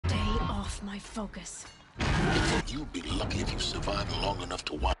off my focus. You'd be lucky if you survived long enough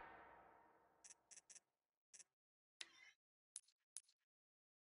to watch.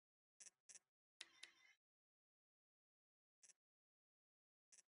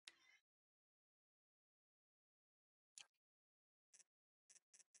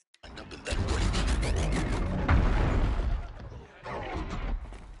 End up in that way.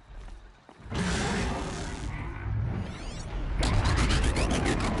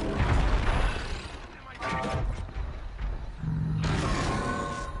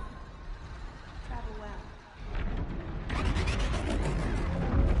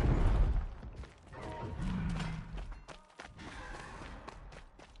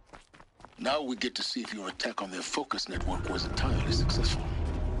 Now we get to see if your attack on their focus network was entirely successful.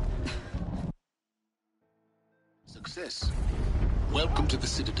 Success. Welcome to the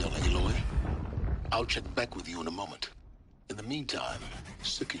Citadel, Aloy. I'll check back with you in a moment. In the meantime,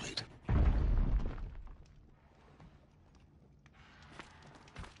 circulate.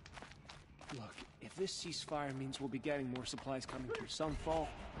 Look, if this ceasefire means we'll be getting more supplies coming through Sunfall,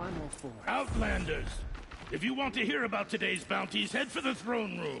 I'm all for it. Outlanders! If you want to hear about today's bounties, head for the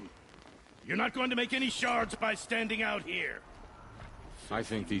throne room. You're not going to make any shards by standing out here. I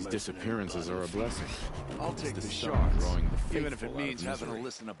think these disappearances are a blessing. I'll take the sun shards, drawing the even if it faithful out means of having to misery.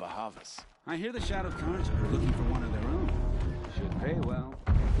 listen to Bahavas. I hear the Shadow Cards are looking for one of their own. Should pay well.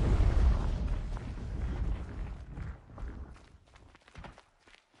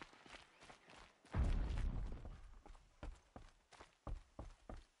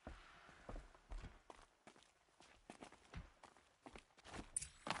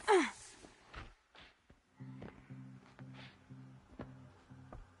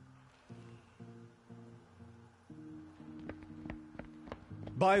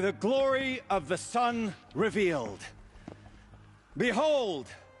 By the glory of the sun revealed. Behold,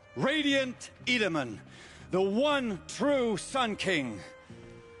 radiant Edaman, the one true Sun King,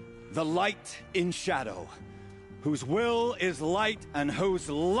 the light in shadow, whose will is light and whose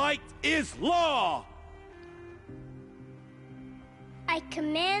light is law! I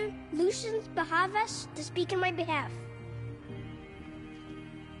command Lucius Bahavas to speak in my behalf.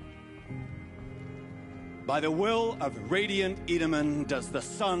 By the will of radiant Edaman does the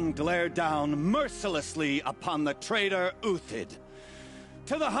sun glare down mercilessly upon the traitor Uthid.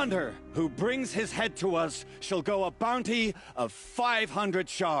 To the hunter who brings his head to us shall go a bounty of 500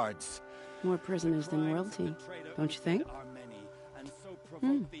 shards. More prisoners than royalty, don't you think?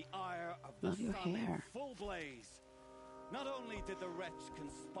 Love your hair. Not only did the wretch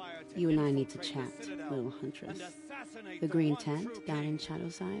conspire to You and I need to chat, little huntress. The green tent down in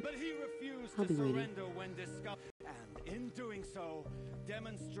Shadowside. I'll be waiting. And in doing so,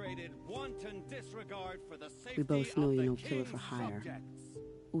 demonstrated wanton disregard for the safety We both know of you're the no killer for king's hire. subjects.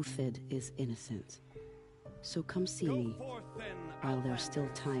 Uthid is innocent. So come see me while there's still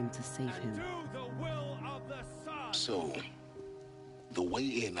time to save him. So, the way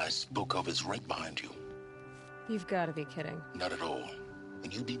in I spoke of is right behind you. You've got to be kidding. Not at all.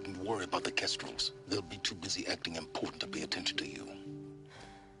 And you needn't worry about the Kestrels. They'll be too busy acting important to pay attention to you.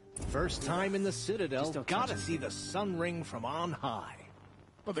 First time in the Citadel, Just don't gotta touch see the sun ring from on high.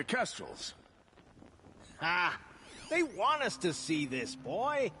 But the Kestrels. Ha! They want us to see this,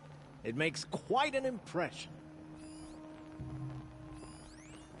 boy. It makes quite an impression.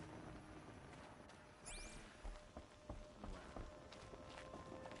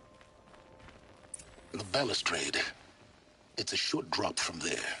 The balustrade. It's a short drop from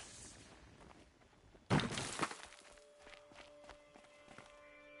there.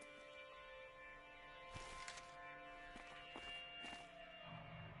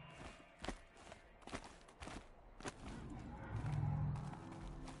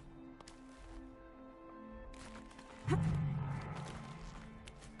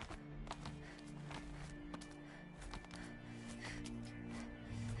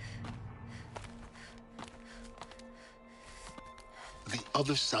 The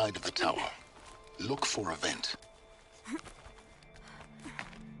other side of the tower. Look for a vent.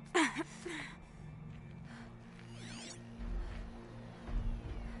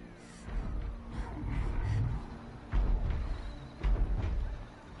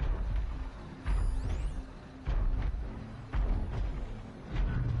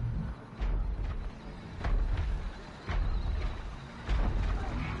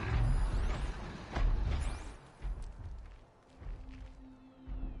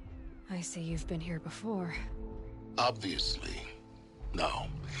 I see you've been here before. Obviously. Now,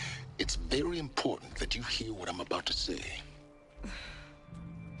 it's very important that you hear what I'm about to say.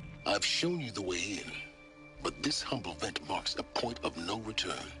 I've shown you the way in, but this humble vent marks a point of no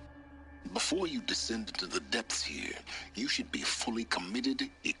return. Before you descend into the depths here, you should be fully committed,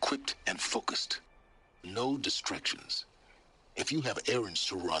 equipped, and focused. No distractions. If you have errands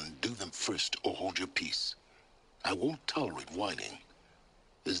to run, do them first or hold your peace. I won't tolerate whining.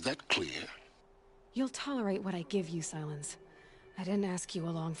 Is that clear? You'll tolerate what I give you, Silence. I didn't ask you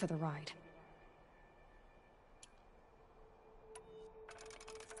along for the ride.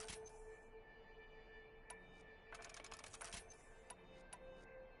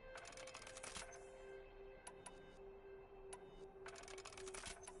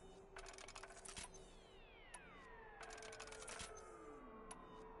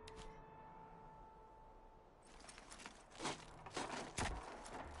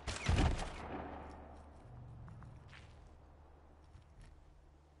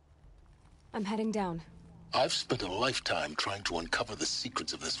 I'm heading down. I've spent a lifetime trying to uncover the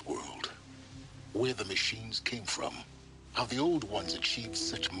secrets of this world. Where the machines came from. How the old ones achieved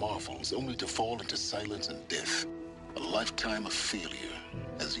such marvels only to fall into silence and death. A lifetime of failure,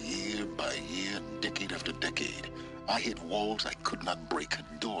 as year by year, decade after decade, I hit walls I could not break,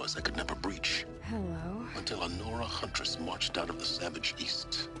 doors I could never breach. Hello. Until a Nora huntress marched out of the savage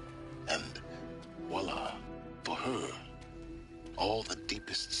east. And voila, for her, all the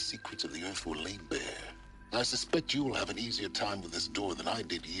deepest secrets of the Earth were laid bare. I suspect you will have an easier time with this door than I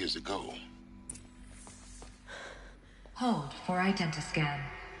did years ago. Hold for identiscan.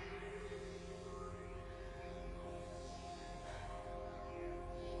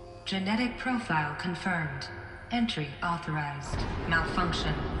 Genetic profile confirmed. Entry authorized.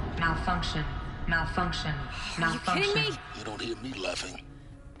 Malfunction. Malfunction. Malfunction. Malfunction. Are you kidding me? You don't hear me laughing.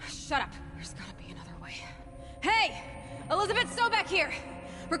 Shut up. There's gotta be another way. Hey! Elizabeth Sobek here!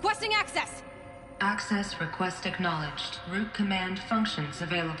 Requesting access! Access request acknowledged. Root command functions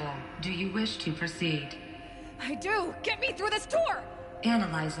available. Do you wish to proceed? I do! Get me through this door!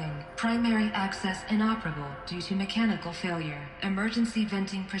 Analyzing. Primary access inoperable due to mechanical failure. Emergency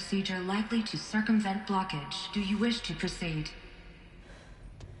venting procedure likely to circumvent blockage. Do you wish to proceed?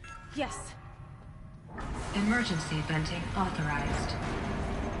 Yes. Emergency venting authorized.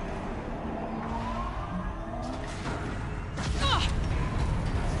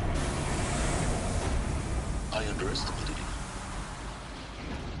 I underestimated you.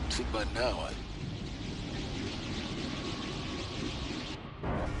 Think by now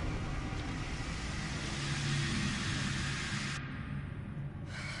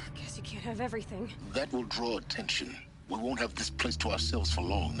Guess you can't have everything. that will draw attention. We won't have this place to ourselves for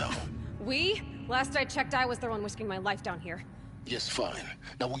long now. We? Last I checked, I was the one risking my life down here. Yes, fine.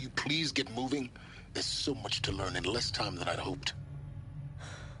 Now will you please get moving? There's so much to learn in less time than I'd hoped.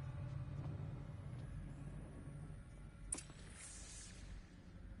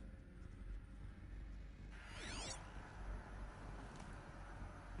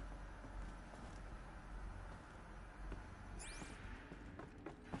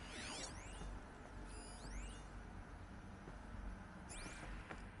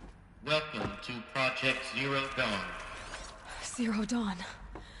 Welcome to Project Zero Dawn. Zero Dawn.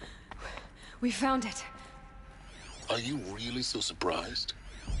 We found it. Are you really so surprised?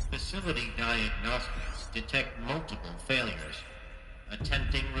 Facility diagnostics detect multiple failures.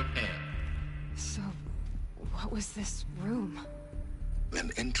 Attempting repair. So, what was this room?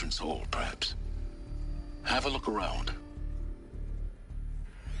 An entrance hall, perhaps. Have a look around.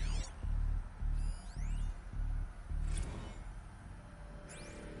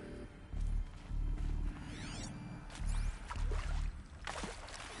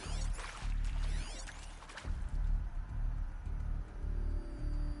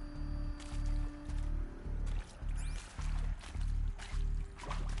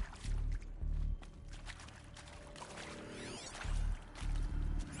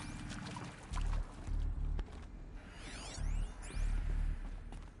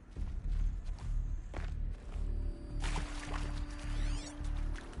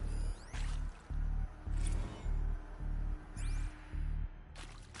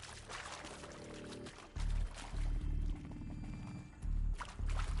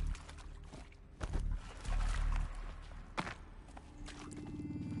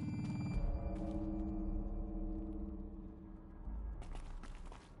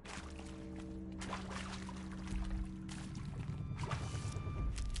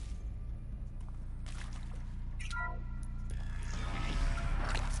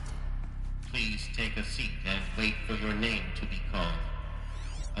 Please take a seat and wait for your name to be called.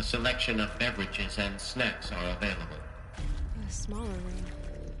 A selection of beverages and snacks are available. A smaller room.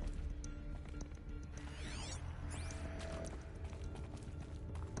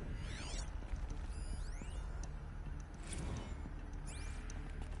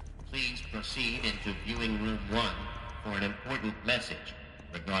 Please proceed into viewing room 1 for an important message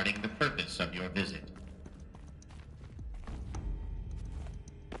regarding the purpose of your visit.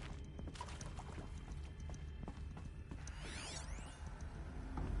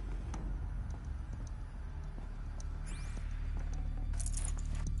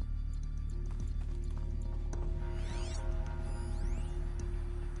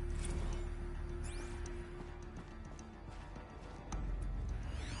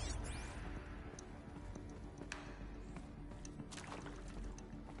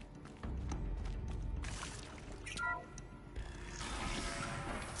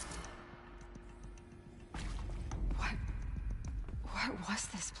 What was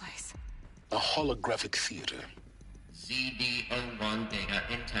this place? A holographic theater. ZD-01 data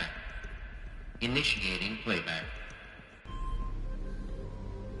intact. Initiating playback.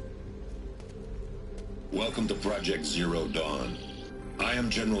 Welcome to Project Zero Dawn. I am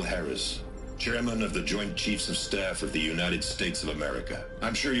General Harris, Chairman of the Joint Chiefs of Staff of the United States of America.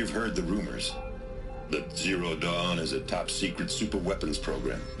 I'm sure you've heard the rumors that Zero Dawn is a top-secret superweapons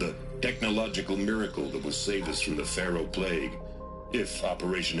program, the technological miracle that will save us from the Pharaoh Plague, if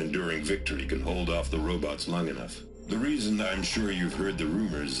Operation Enduring Victory can hold off the robots long enough. The reason I'm sure you've heard the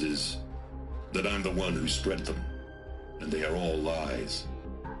rumors is that I'm the one who spread them, and they are all lies.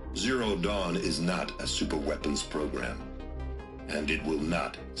 Zero Dawn is not a superweapons program, and it will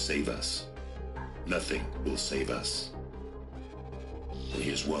not save us. Nothing will save us. And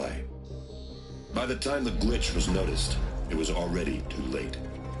here's why. By the time the glitch was noticed, it was already too late.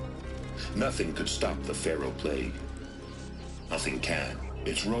 Nothing could stop the Pharaoh Plague. Nothing can.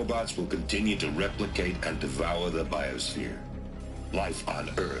 Its robots will continue to replicate and devour the biosphere. Life on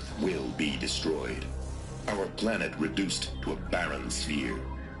Earth will be destroyed. Our planet reduced to a barren sphere.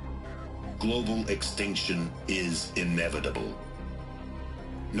 Global extinction is inevitable.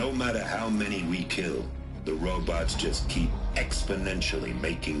 No matter how many we kill, the robots just keep exponentially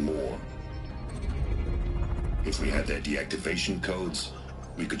making more. If we had their deactivation codes,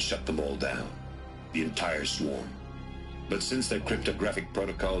 we could shut them all down. The entire swarm. But since their cryptographic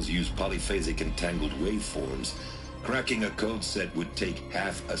protocols use polyphasic entangled waveforms, cracking a code set would take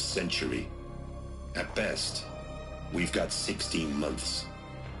half a century. At best, we've got 16 months.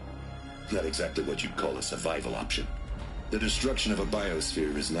 Not exactly what you'd call a survival option. The destruction of a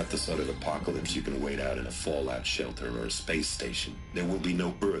biosphere is not the sort of apocalypse you can wait out in a fallout shelter or a space station. There will be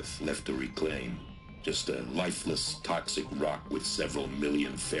no Earth left to reclaim. Just a lifeless, toxic rock with several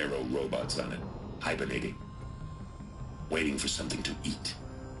million Pharaoh robots on it, hibernating. Waiting for something to eat.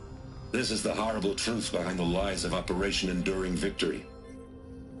 This is the horrible truth behind the lies of Operation Enduring Victory.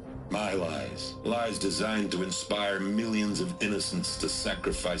 My lies. Lies designed to inspire millions of innocents to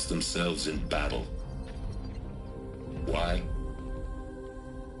sacrifice themselves in battle. Why?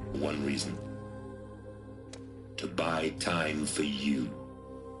 One reason. To buy time for you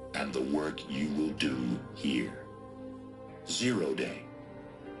and the work you will do here. Zero Day.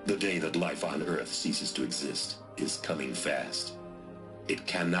 The day that life on Earth ceases to exist is coming fast. It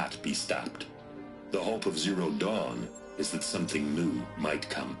cannot be stopped. The hope of Zero Dawn is that something new might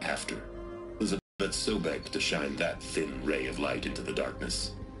come after. Elizabeth Sobek to shine that thin ray of light into the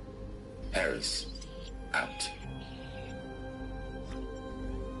darkness. Harris, out.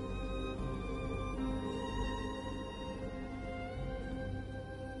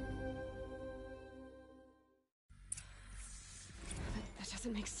 That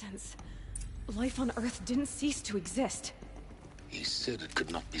doesn't make sense. Life on Earth didn't cease to exist. He said it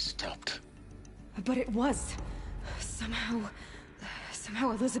could not be stopped. But it was. Somehow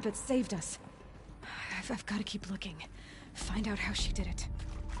Elizabeth saved us. I've got to keep looking. Find out how she did it.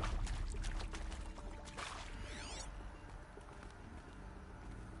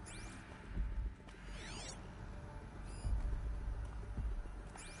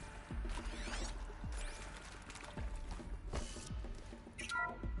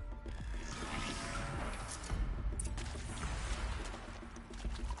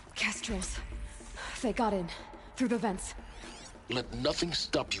 Kestrels. They got in. Through the vents. Let nothing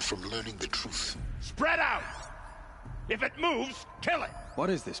stop you from learning the truth. Spread out! If it moves, kill it! What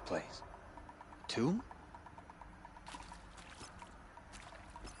is this place? Tomb?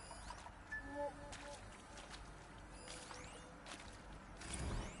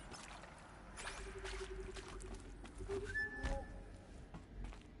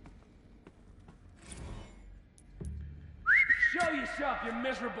 Show yourself, you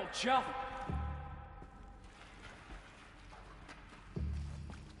miserable chump!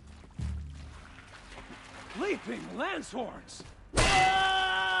 Leaping Lancehorns!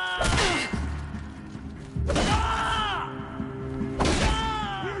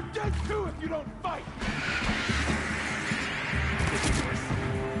 You're dead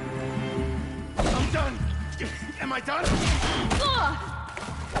Am I done?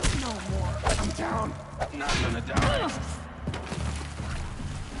 No more. I'm down. Not gonna die.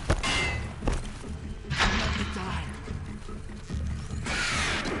 I'm not gonna die.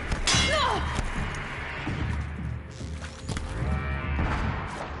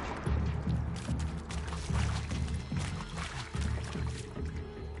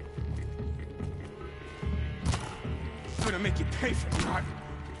 I'm gonna make you pay for it, Mark.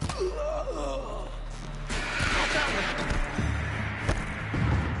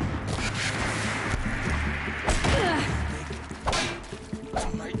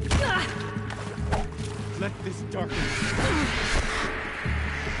 Let this darkness.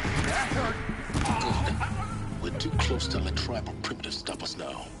 That hurt. Good. We're too close to let tribal primitives stop us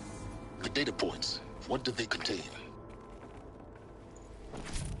now. The data points, what do they contain?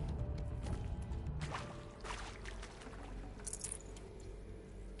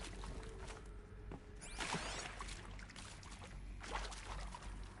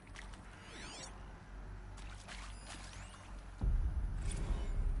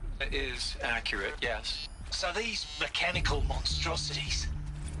 Is accurate, yes. So these mechanical monstrosities,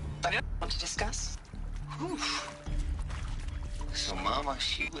 they don't want to discuss? Whew. So Mama,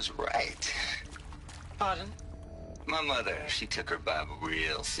 she was right. Pardon? My mother, she took her Bible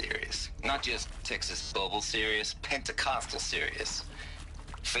real serious. Not just Texas Bubble serious, Pentecostal serious.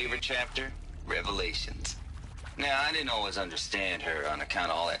 Favorite chapter? Revelations. Now, I didn't always understand her on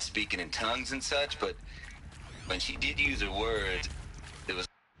account of all that speaking in tongues and such, but when she did use her words, it was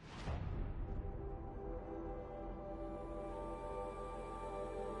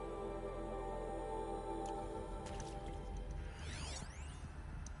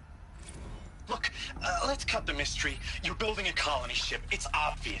Let's cut the mystery. You're building a colony ship. It's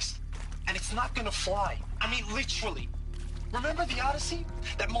obvious. And it's not gonna fly. I mean, literally. Remember the Odyssey?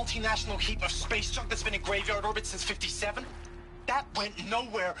 That multinational heap of space junk that's been in graveyard orbit since '57? That went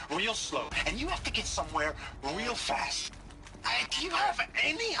nowhere real slow. And you have to get somewhere real fast. Do you have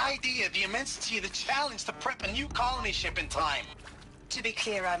any idea the immensity of the challenge to prep a new colony ship in time? To be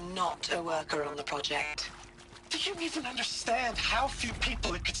clear, I'm not a worker on the project. Do you even understand how few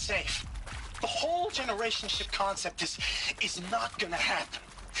people it could save? The whole generation ship concept is not gonna happen.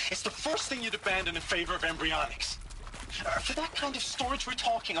 It's the first thing you'd abandon in favor of embryonics. For that kind of storage, we're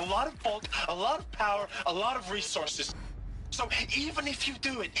talking a lot of bulk, a lot of power, a lot of resources. So even if you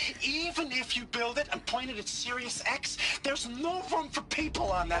do it, even if you build it and point it at Sirius X, there's no room for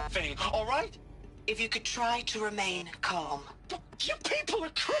people on that thing, all right? If you could try to remain calm. You people are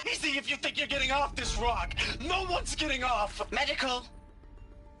crazy if you think you're getting off this rock. No one's getting off. Medical.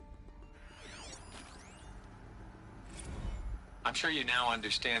 I'm sure you now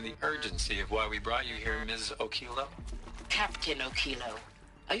understand the urgency of why we brought you here, Ms. Okilo. Captain Okilo,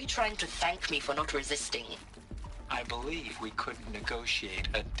 are you trying to thank me for not resisting? I believe we couldn't negotiate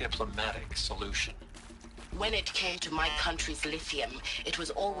a diplomatic solution. When it came to my country's lithium, it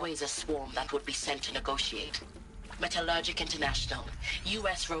was always a swarm that would be sent to negotiate. Metallurgic International,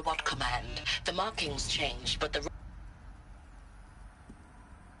 U.S. Robot Command. The markings changed, but the...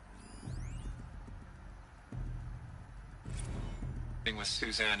 With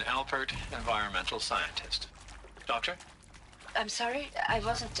Suzanne Alpert, environmental scientist. Doctor? I'm sorry, I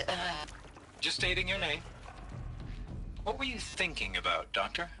wasn't, Just stating your name. What were you thinking about,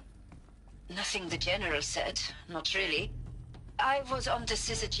 Doctor? Nothing the General said, not really. I was on the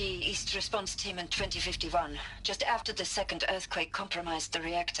Syzygy East Response Team in 2051, just after the second earthquake compromised the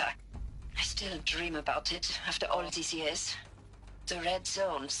reactor. I still dream about it, after all these years. The red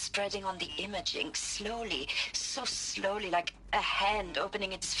zone spreading on the imaging, slowly, so slowly, like a hand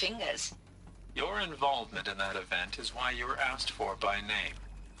opening its fingers. Your involvement in that event is why you were asked for by name.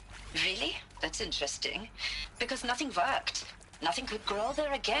 Really? That's interesting. Because nothing worked. Nothing could grow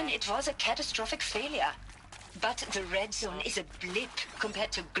there again. It was a catastrophic failure. But the red zone is a blip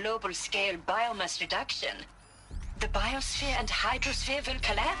compared to global-scale biomass reduction. The biosphere and hydrosphere will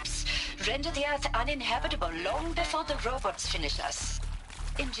collapse, render the Earth uninhabitable long before the robots finish us.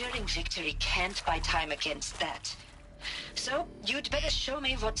 Enduring victory can't buy time against that. So, you'd better show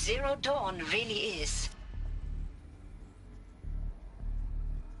me what Zero Dawn really is.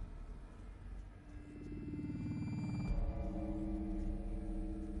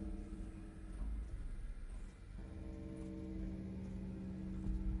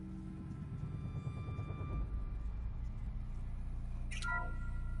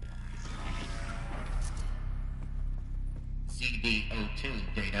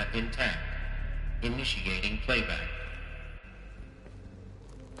 CD02 data intact. Initiating playback.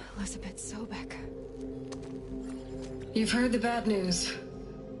 Elizabeth Sobek. You've heard the bad news,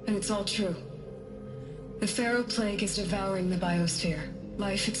 and it's all true. The Pharaoh Plague is devouring the biosphere.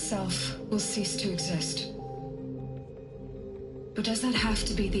 Life itself will cease to exist. But does that have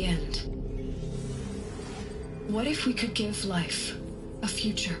to be the end? What if we could give life a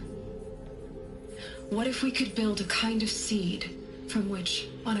future? What if we could build a kind of seed from which,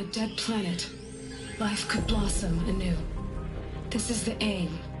 on a dead planet, life could blossom anew? This is the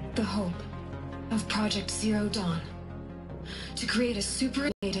aim, the hope, of Project Zero Dawn. To create a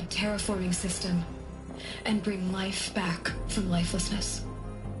super-animated terraforming system and bring life back from lifelessness.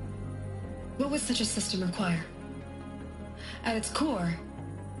 What would such a system require? At its core,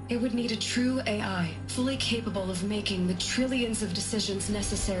 it would need a true AI, fully capable of making the trillions of decisions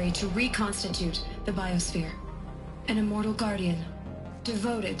necessary to reconstitute the biosphere. An immortal guardian,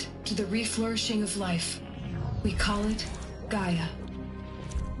 devoted to the reflourishing of life. We call it Gaia.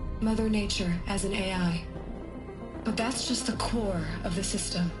 Mother Nature as an AI. But that's just the core of the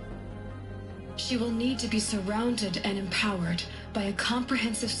system. She will need to be surrounded and empowered by a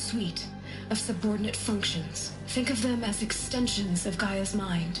comprehensive suite of subordinate functions. Think of them as extensions of Gaia's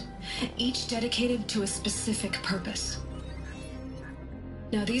mind, each dedicated to a specific purpose.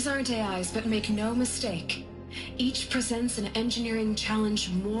 Now, these aren't AIs, but make no mistake, each presents an engineering challenge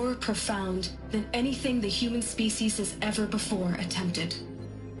more profound than anything the human species has ever before attempted.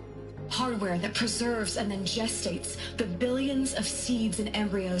 Hardware that preserves and then gestates the billions of seeds and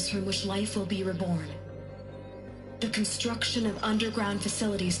embryos from which life will be reborn. The construction of underground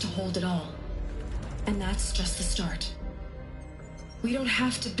facilities to hold it all. And that's just the start. We don't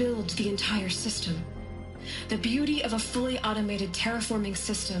have to build the entire system. The beauty of a fully automated terraforming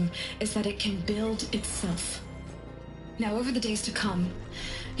system is that it can build itself. Now, over the days to come,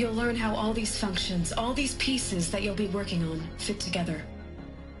 you'll learn how all these functions, all these pieces that you'll be working on, fit together.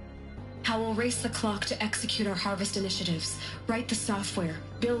 How we'll race the clock to execute our harvest initiatives, write the software,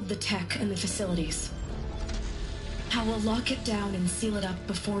 build the tech and the facilities. How we'll lock it down and seal it up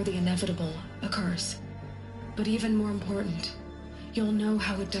before the inevitable occurs. But even more important, you'll know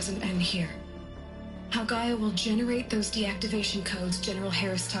how it doesn't end here. How Gaia will generate those deactivation codes General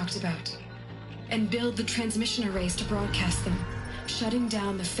Harris talked about, and build the transmission arrays to broadcast them, shutting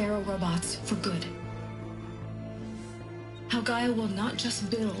down the Pharaoh robots for good. How Gaia will not just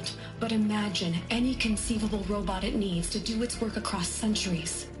build, but imagine any conceivable robot it needs to do its work across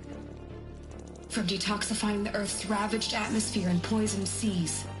centuries. From detoxifying the Earth's ravaged atmosphere and poisoned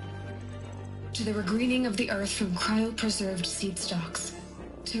seas, to the regreening of the Earth from cryopreserved seed stocks,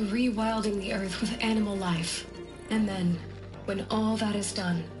 to rewilding the Earth with animal life. And then, when all that is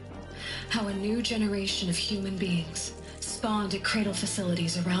done, how a new generation of human beings, spawned at cradle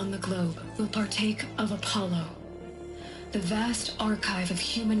facilities around the globe, will partake of Apollo, the vast archive of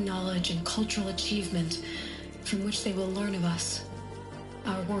human knowledge and cultural achievement from which they will learn of us,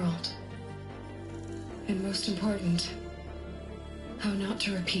 our world. And most important, how not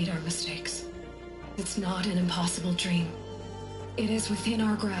to repeat our mistakes. It's not an impossible dream. It is within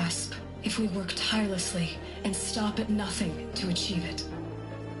our grasp if we work tirelessly and stop at nothing to achieve it.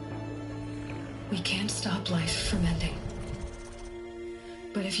 We can't stop life from ending.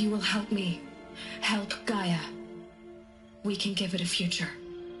 But if you will help me, help Gaia, we can give it a future.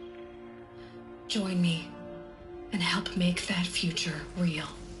 Join me and help make that future real.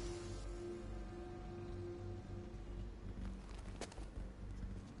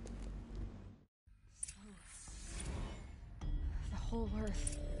 The whole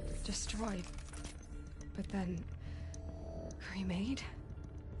Earth destroyed, but then remade?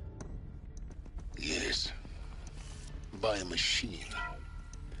 Yes. By a machine.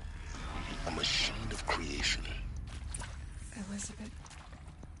 A machine of creation. Elizabeth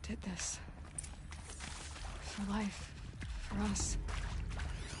did this. For life. For us.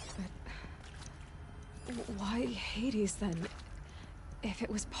 But why Hades then? If it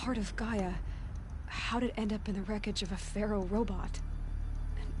was part of Gaia, how did it end up in the wreckage of a Pharaoh robot?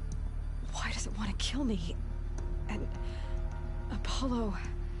 And why does it want to kill me? And Apollo,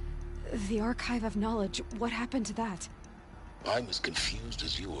 the Archive of Knowledge, what happened to that? I'm as confused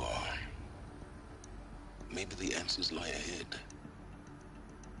as you are. Maybe the answers lie ahead.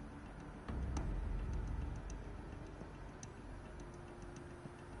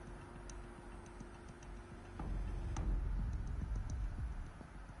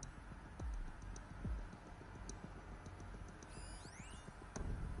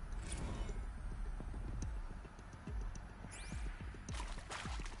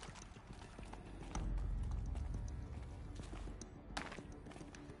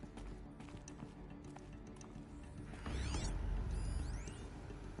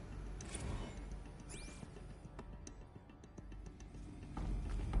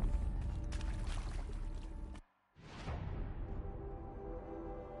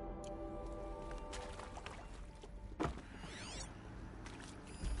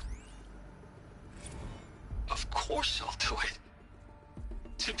 course I'll do it.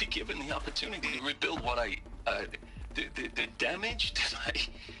 To be given the opportunity to rebuild what the damage that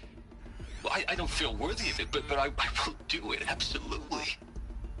I don't feel worthy of it, but I will do it, absolutely.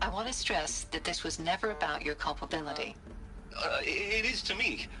 I want to stress that this was never about your culpability. It is to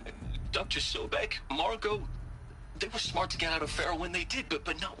me. Dr. Sobek, Margot, they were smart to get out of Pharaoh when they did,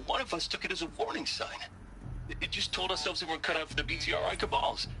 but not one of us took it as a warning sign. It just told ourselves that we're cut out for the BTRI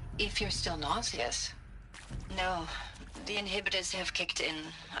cabals. If you're still nauseous. No, the inhibitors have kicked in.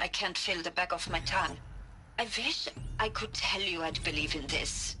 I can't feel the back of my tongue. I wish I could tell you I'd believe in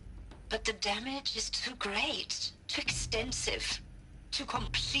this. But the damage is too great, too extensive, too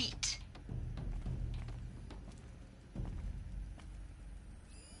complete.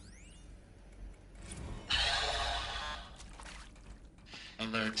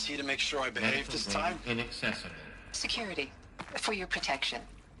 Alert. See to make sure I behave this time? Inaccessible. Security, for your protection.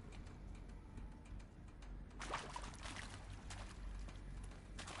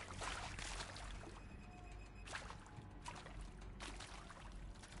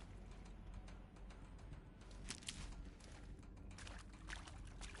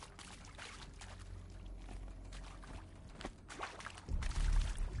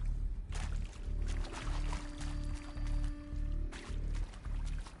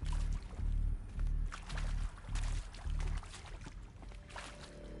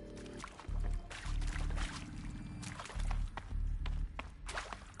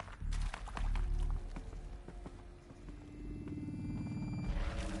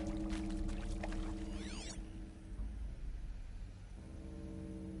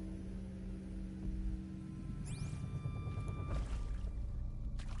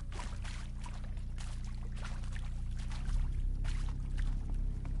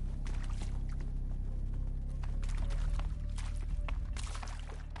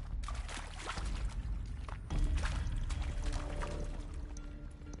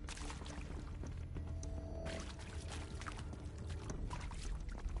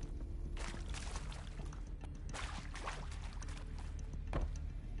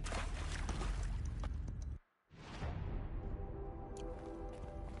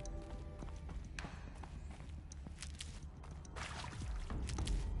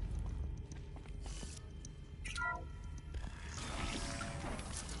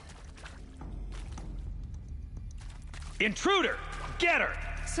 Intruder! Get her!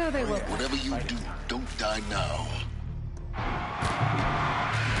 So they will. Whatever you do, don't die now.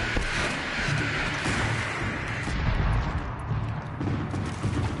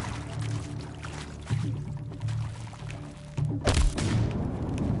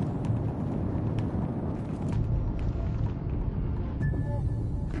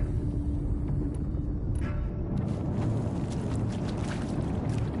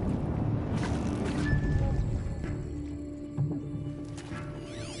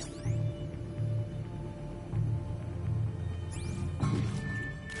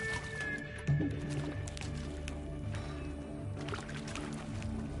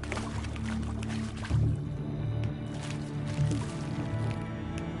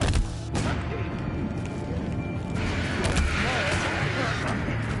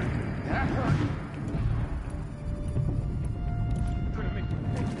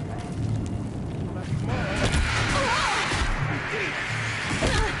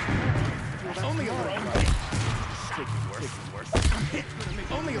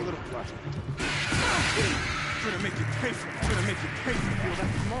 Only a little blood. Gonna make you pay for that. Gonna make you pay for that. Feel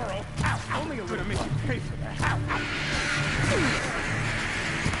that tomorrow. Ow. Only a little. Gonna make you pay for that. Ow.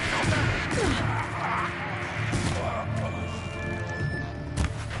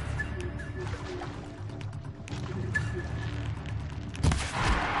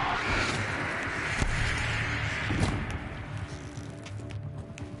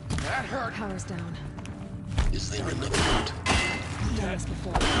 That hurt. Power's down. Is there another route? I've done this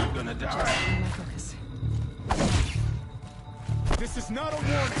before. I'm gonna die. Just my focus. This is not a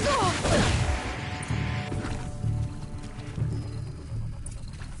warning.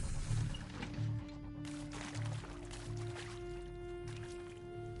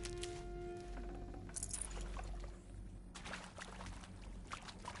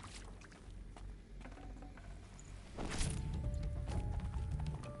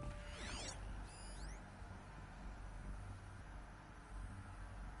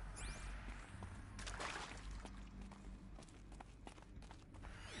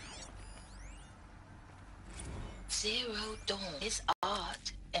 Zero Dawn is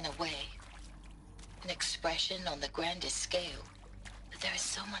art, in a way. An expression on the grandest scale. But there is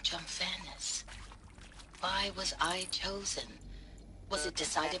so much unfairness. Why was I chosen? Was it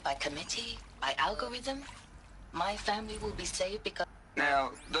decided by committee? By algorithm? My family will be safe because...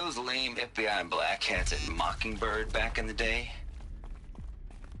 Now, those lame FBI black hats at Mockingbird back in the day,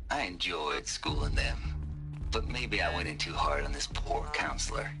 I enjoyed schooling them. But maybe I went in too hard on this poor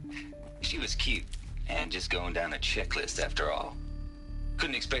counselor. She was cute, and just going down a checklist after all.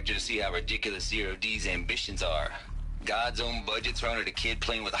 Couldn't expect her to see how ridiculous Zero D's ambitions are. God's own budget thrown at a kid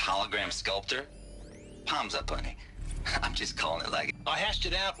playing with a hologram sculptor? Palms up, honey. I'm just calling it like it. I hashed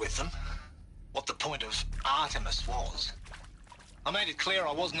it out with them, what the point of Artemis was. I made it clear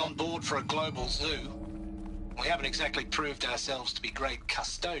I wasn't on board for a global zoo. We haven't exactly proved ourselves to be great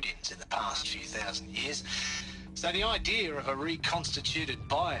custodians in the past few thousand years, so the idea of a reconstituted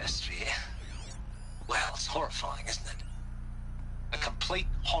biosphere, well, it's horrifying, isn't it? A complete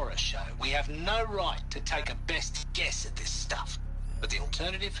horror show. We have no right to take a best guess at this stuff. But the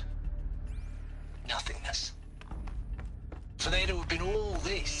alternative? Nothingness. For there to have been all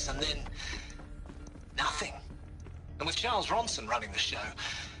this, and then nothing. And with Charles Ronson running the show,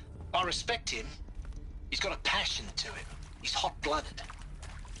 I respect him. He's got a passion to him. He's hot-blooded.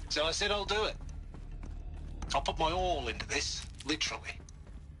 So I said I'll do it. I'll put my all into this, literally.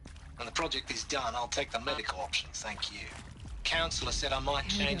 When the project is done, I'll take the medical option, thank you. Counselor said I might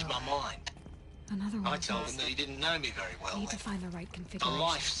change my mind. Another one. I told him that he didn't know me very well. Need to find the right For configuration.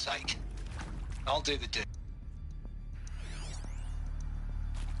 life's sake. I'll do the do.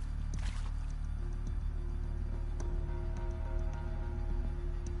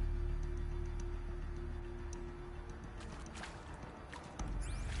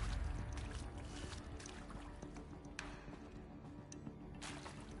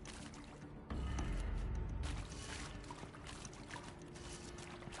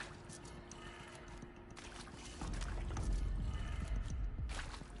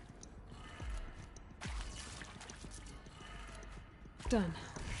 Done.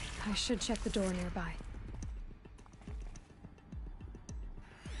 I should check the door nearby.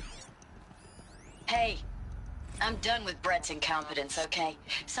 Hey, I'm done with Brett's incompetence, okay?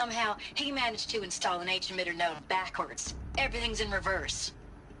 Somehow, he managed to install an H-emitter node backwards. Everything's in reverse.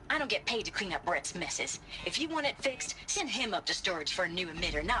 I don't get paid to clean up Brett's messes. If you want it fixed, send him up to storage for a new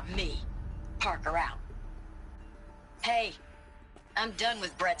emitter, not me. Parker out. Hey, I'm done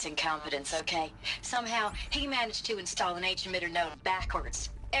with Brett's incompetence, okay? Somehow, he managed to install an H-emitter node backwards.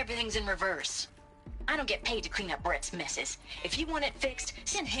 Everything's in reverse. I don't get paid to clean up Brett's messes. If you want it fixed,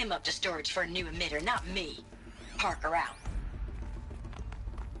 send him up to storage for a new emitter, not me. Parker out.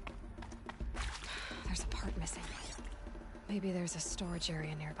 There's a part missing. Maybe there's a storage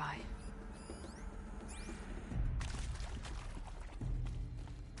area nearby.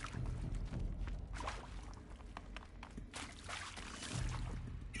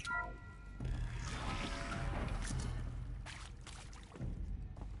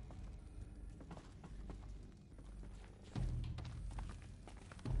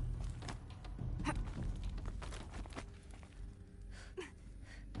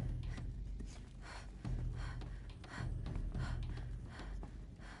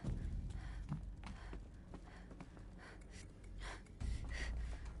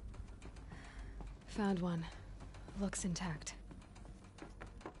 Found one. Looks intact.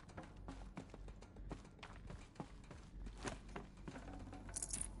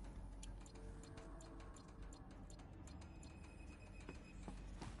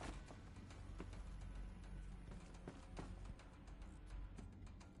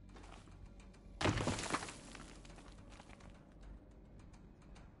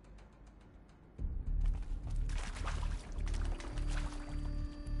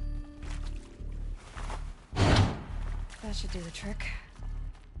 That should do the trick.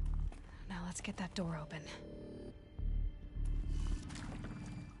 Now let's get that door open.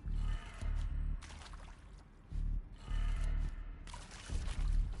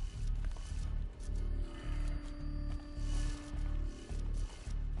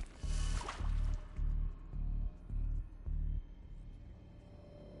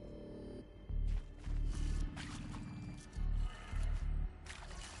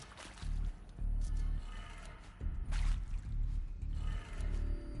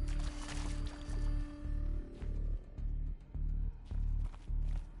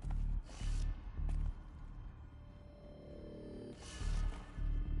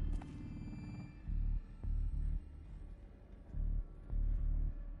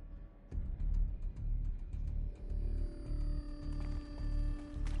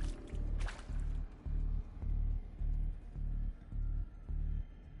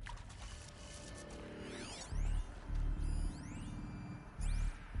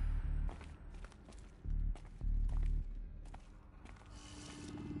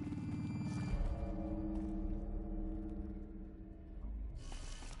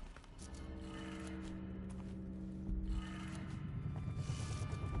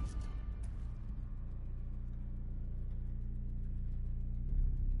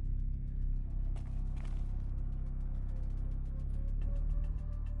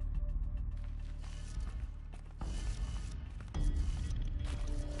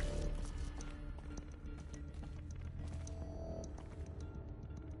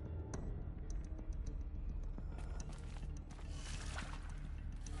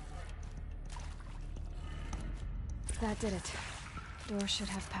 That did it. Door should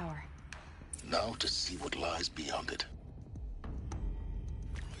have power. Now to see what lies beyond it.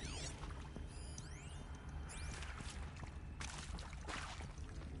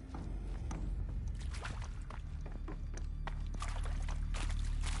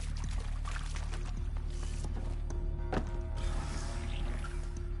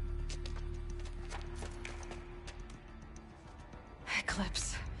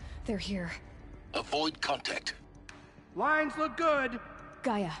 Eclipse. They're here. Avoid contact. Lines look good.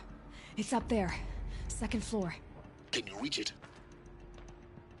 Gaia. It's up there. Second floor. Can you reach it?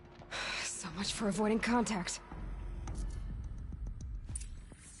 So much for avoiding contact.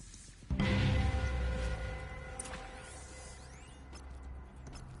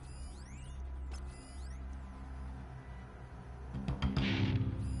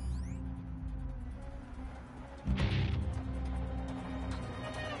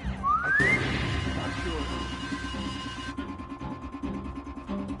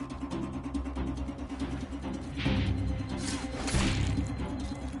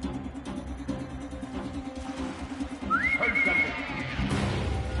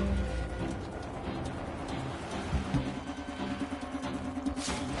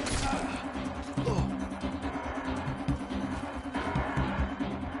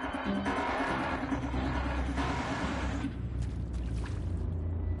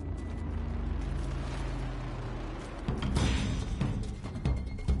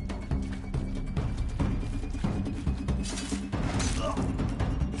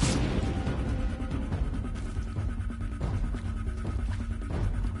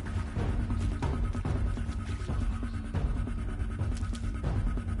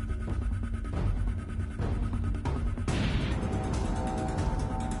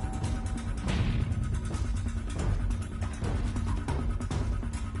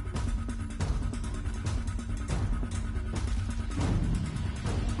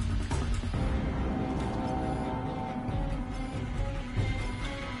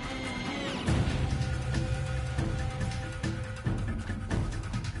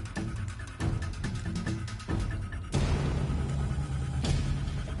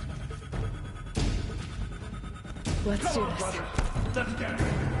 Let's do this. Let's get it.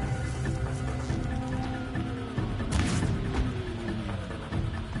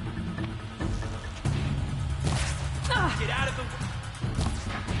 Get out of the...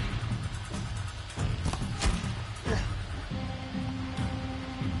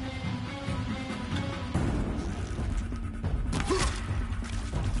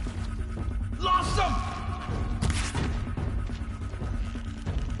 Lost him!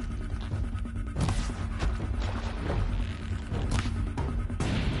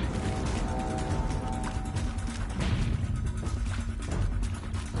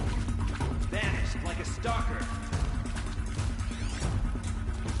 Vanished like a stalker.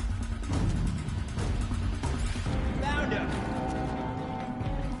 Found him!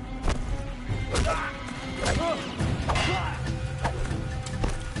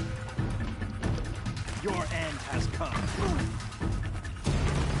 Your end has come.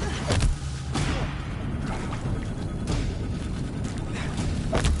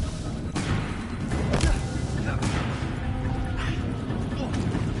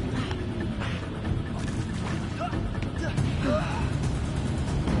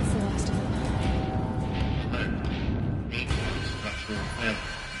 That's the last of them. Structural failure.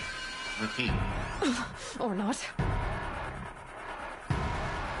 Repeat. Or not.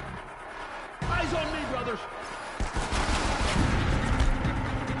 Eyes on me, brothers!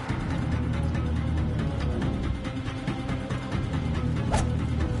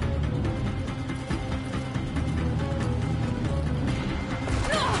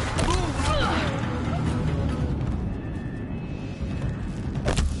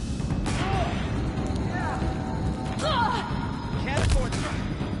 Can't afford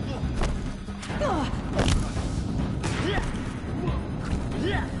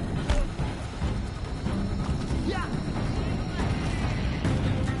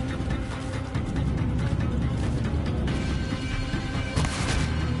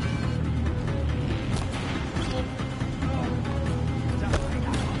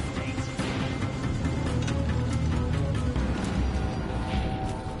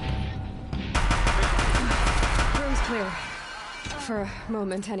Room's clear. For a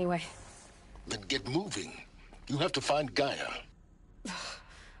moment, anyway. Then get moving. You have to find Gaia.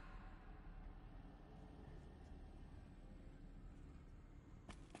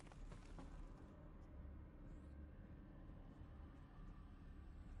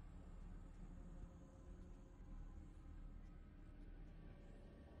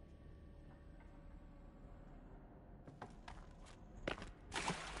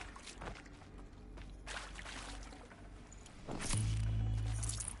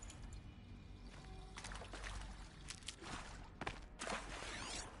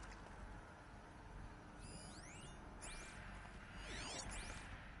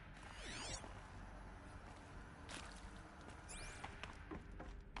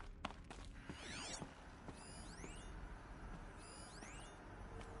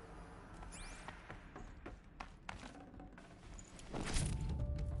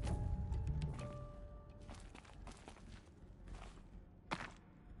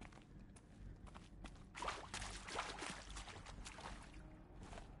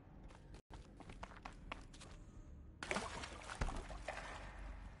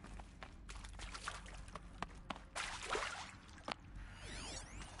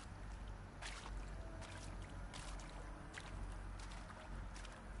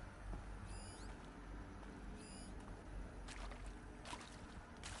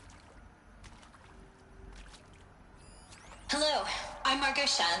 I'm Margot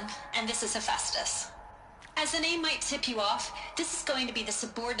Shen, and this is Hephaestus. As the name might tip you off, this is going to be the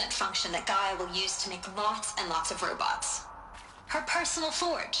subordinate function that Gaia will use to make lots and lots of robots. Her personal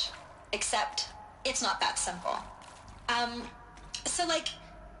forge. Except, it's not that simple. So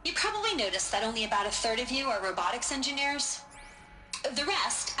you probably noticed that only about a third of you are robotics engineers. The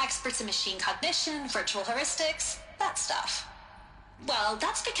rest, experts in machine cognition, virtual heuristics, that stuff. Well,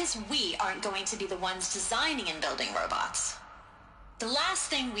 that's because we aren't going to be the ones designing and building robots. The last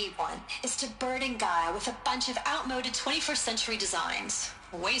thing we want is to burden Gaia with a bunch of outmoded 21st century designs.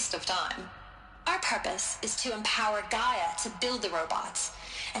 Waste of time. Our purpose is to empower Gaia to build the robots,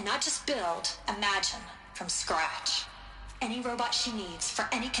 and not just build, imagine, from scratch. Any robot she needs for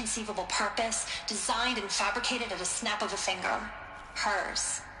any conceivable purpose, designed and fabricated at a snap of a finger.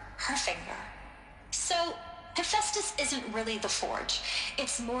 Hers. Her finger. So, Hephaestus isn't really the forge.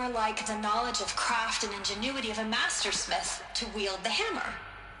 It's more like the knowledge of craft and ingenuity of a mastersmith to wield the hammer,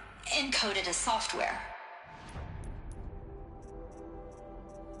 encoded as software.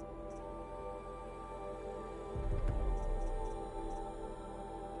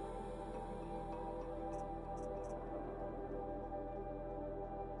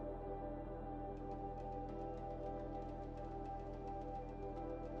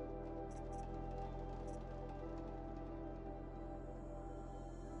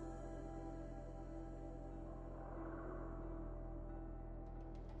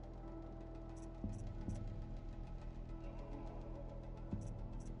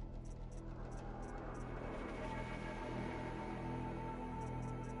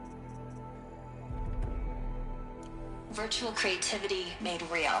 Virtual creativity made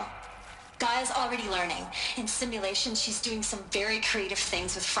real. Gaia's already learning. In simulation, she's doing some very creative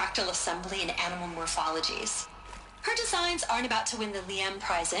things with fractal assembly and animal morphologies. Her designs aren't about to win the Liam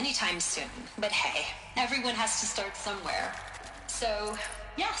Prize anytime soon, but hey, everyone has to start somewhere. So,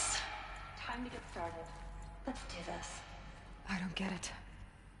 yes, time to get started. Let's do this. I don't get it.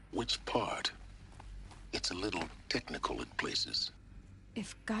 Which part? It's a little technical in places.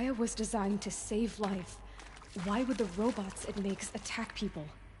 If Gaia was designed to save life, why would the robots it makes attack people?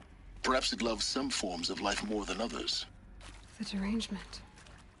 Perhaps it loves some forms of life more than others. The derangement.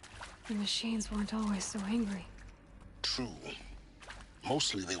 The machines weren't always so angry. True.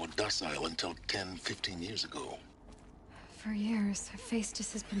 Mostly they were docile until 10, 15 years ago. For years,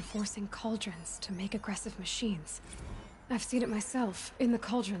 Hephaestus has been forcing cauldrons to make aggressive machines. I've seen it myself, in the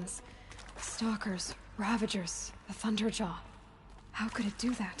cauldrons. The Stalkers, Ravagers, the Thunderjaw. How could it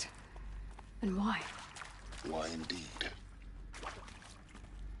do that? And why? Why indeed?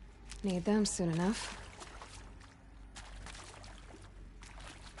 Need them soon enough.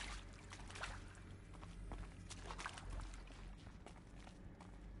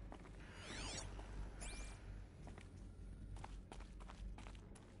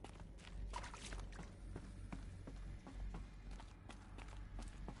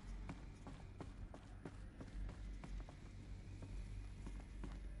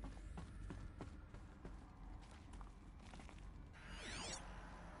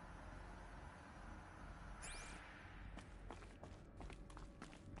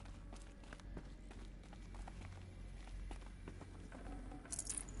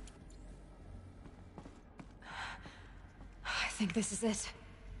 I think this is it.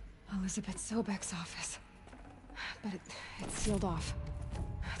 Elizabeth Sobek's office. But it's sealed off.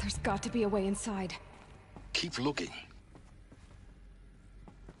 There's got to be a way inside. Keep looking.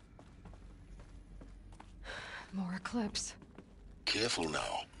 More Eclipse. Careful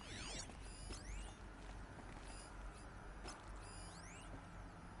now.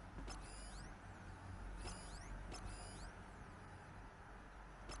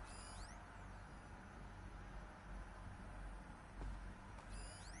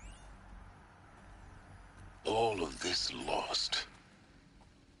 All of this lost.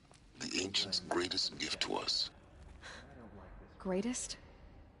 The Ancients' greatest gift to us. Greatest?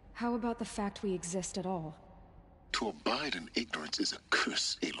 How about the fact we exist at all? To abide in ignorance is a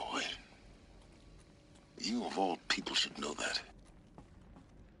curse, Aloy. You of all people should know that.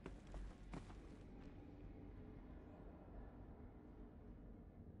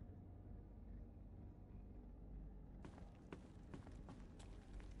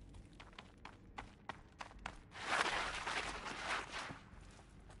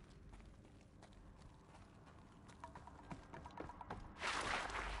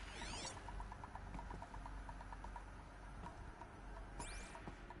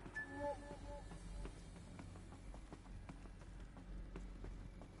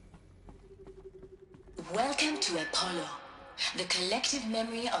 Welcome to Apollo. the collective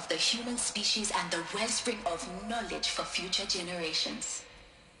memory of the human species and the wellspring of knowledge for future generations.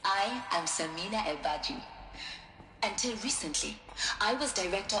 I am Samina Ebaji. Until recently, I was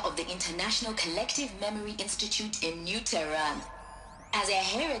director of the International Collective Memory Institute in New Tehran. As a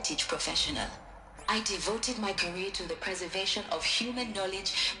heritage professional, I devoted my career to the preservation of human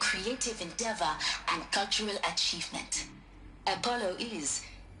knowledge, creative endeavor, and cultural achievement. Apollo is,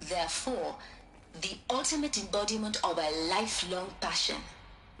 therefore, the ultimate embodiment of a lifelong passion,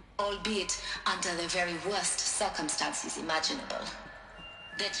 albeit under the very worst circumstances imaginable.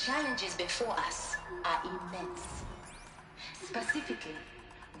 The challenges before us are immense. Specifically,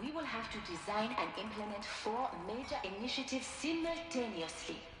 we will have to design and implement 4 major initiatives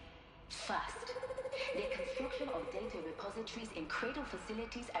simultaneously. First, the construction of data repositories in cradle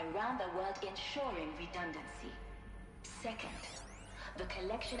facilities around the world ensuring redundancy. Second, the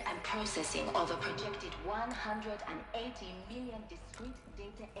collection and processing of a projected 180 million discrete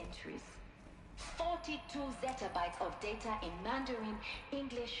data entries. 42 zettabytes of data in Mandarin,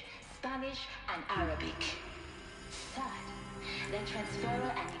 English, Spanish, and Arabic. Third, the transfer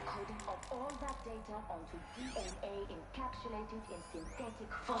and decoding of all that data onto DNA encapsulated in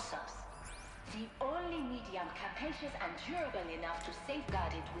synthetic fossils. The only medium capacious and durable enough to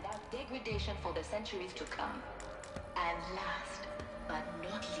safeguard it without degradation for the centuries to come. And last, but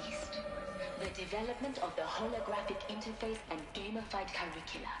not least, the development of the holographic interface and gamified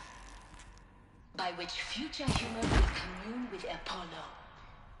curricula, by which future humans will commune with Apollo,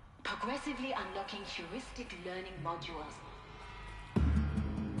 progressively unlocking heuristic learning modules,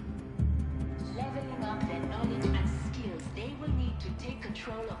 leveling up their knowledge and skills they will need to take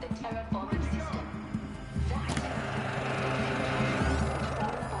control of the terraforming system. That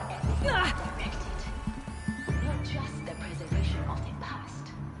all of our efforts are directed. Not just the preservation of the past,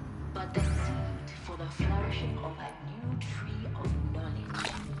 but the seed for the flourishing of a new tree of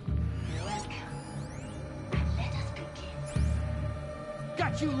knowledge. Welcome, and let us begin.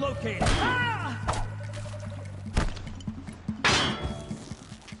 Got you located! Ah!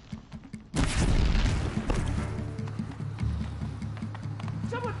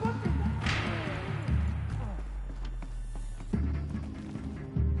 Someone book me!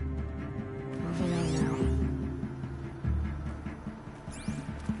 Move along now.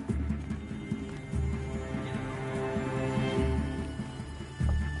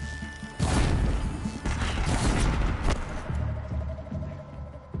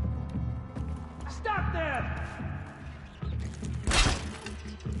 Stop them!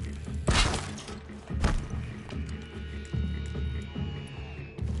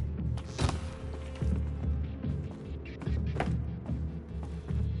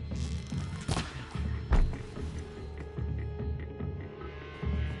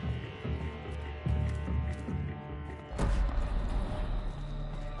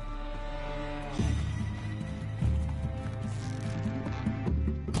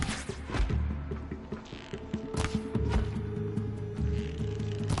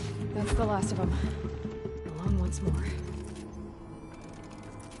 That's the last of them. Along once more.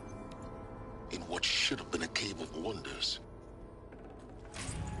 In what should have been a cave of wonders.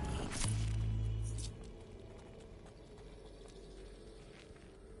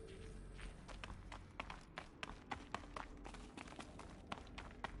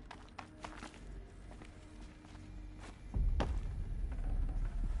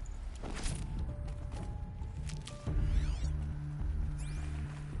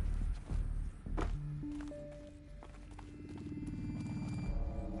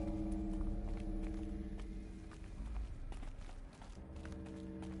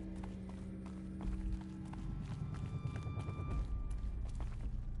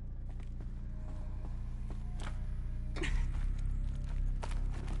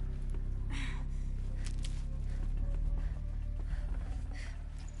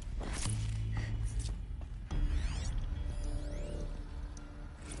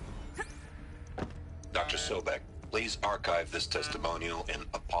 Dr. Sobek, please archive this testimonial in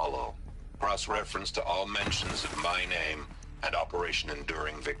Apollo. Cross-reference to all mentions of my name and Operation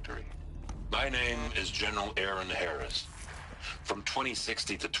Enduring Victory. My name is General Aaron Harris. From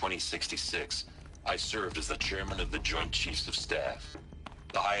 2060 to 2066, I served as the chairman of the Joint Chiefs of Staff,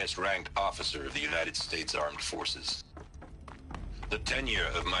 the highest-ranked officer of the United States Armed Forces. The tenure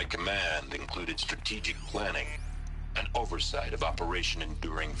of my command included strategic planning and oversight of Operation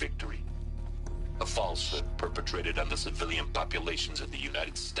Enduring Victory, a falsehood perpetrated on the civilian populations of the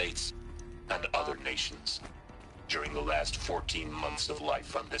United States and other nations during the last 14 months of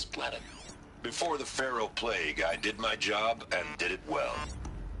life on this planet. Before the Pharaoh Plague, I did my job and did it well.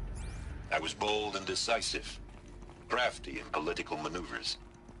 I was bold and decisive, crafty in political maneuvers.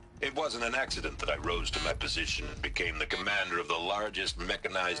 It wasn't an accident that I rose to my position and became the commander of the largest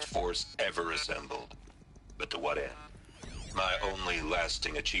mechanized force ever assembled. But to what end? My only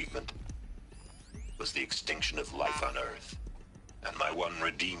lasting achievement was the extinction of life on Earth. And my one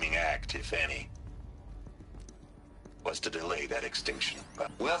redeeming act, if any, was to delay that extinction.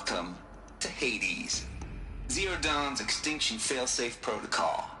 Welcome to Hades. Zero Dawn's Extinction Failsafe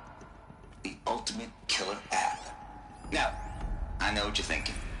Protocol. The ultimate killer app. Now, I know what you're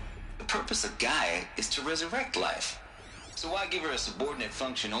thinking. The purpose of Gaia is to resurrect life. So why give her a subordinate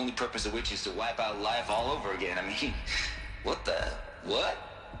function, only purpose of which is to wipe out life all over again? I mean, what the... what?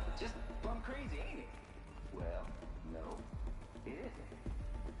 Just plumb crazy, ain't it? Well, no, it isn't.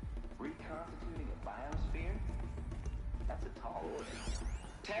 Reconstituting a biosphere? That's a tall order.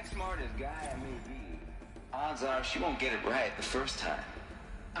 Tech smart as Gaia may be, odds are she won't get it right the first time.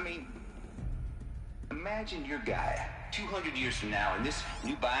 I mean, imagine you're Gaia 200 years from now, and this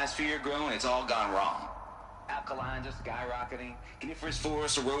new biosphere you're growing, it's all gone wrong. Alkalines are skyrocketing, coniferous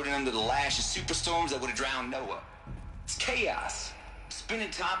forests eroding under the lash of superstorms that would have drowned Noah. It's chaos.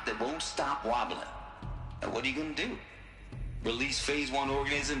 Spinning top that won't stop wobbling. And what are you gonna do? Release phase 1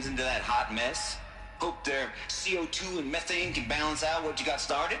 organisms into that hot mess? Hope their CO2 and methane can balance out what you got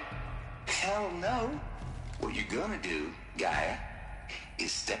started? Hell no. What you're gonna do, Gaia,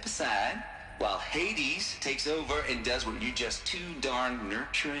 is step aside while Hades takes over and does what you're just too darn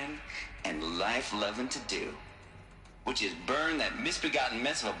nurturing and life-loving to do, which is burn that misbegotten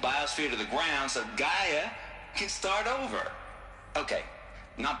mess of a biosphere to the ground so Gaia can start over. Okay,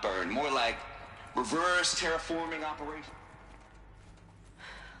 not burn, more like reverse terraforming operation.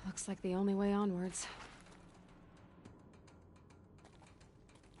 Looks like the only way onwards.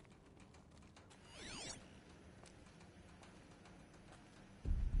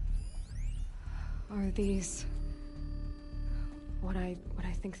 Are these what I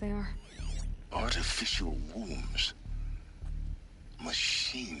think they are? Artificial wombs.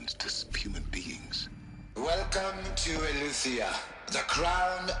 Machines to human beings. Welcome to Eleuthia, the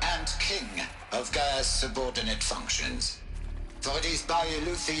crown and king of Gaia's subordinate functions. For it is by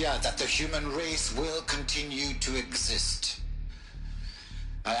Eleuthia that the human race will continue to exist.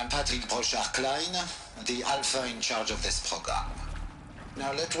 I am Patrick Brochard-Klein, the Alpha in charge of this program.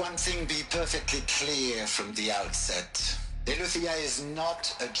 Now let one thing be perfectly clear from the outset. Eleuthia is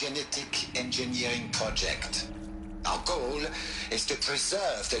not a genetic engineering project. Our goal is to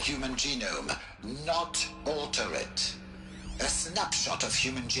preserve the human genome, not alter it. A snapshot of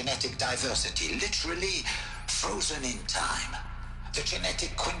human genetic diversity, literally frozen in time. The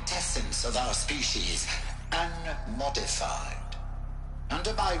genetic quintessence of our species, unmodified.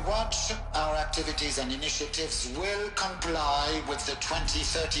 Under my watch, our activities and initiatives will comply with the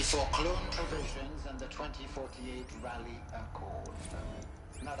 2034 clone provisions and the 2048 Rally Accord.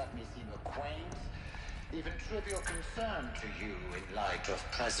 Now that may seem a quaint, even trivial concern to you in light of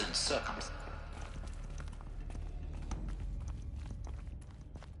present circumstances.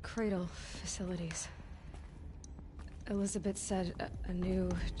 Cradle facilities. Elizabeth said a new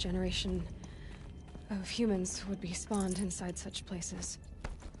generation of humans would be spawned inside such places.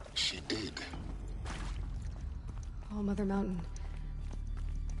 She did. All Mother Mountain.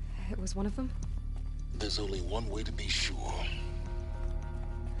 It was one of them? There's only one way to be sure.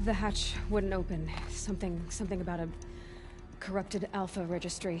 The hatch wouldn't open. Something about a corrupted Alpha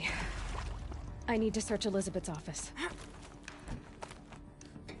registry. I need to search Elizabeth's office.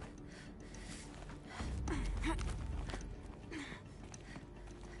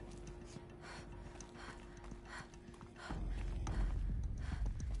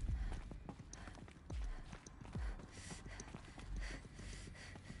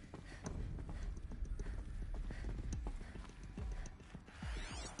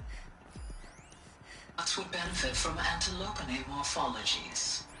 Would benefit from antilopinae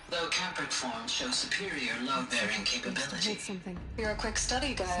morphologies, though caprid forms show superior load-bearing capability. You're a quick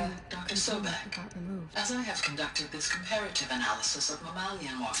study, Gaia. Dr. Sobek. As I have conducted this comparative analysis of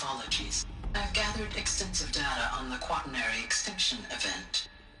mammalian morphologies, I've gathered extensive data on the quaternary extinction event.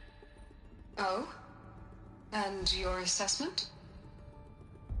 Oh? And your assessment?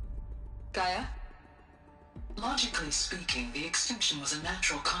 Gaia? Logically speaking, the extinction was a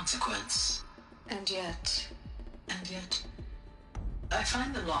natural consequence. And yet, I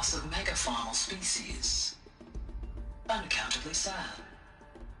find the loss of megafaunal species unaccountably sad.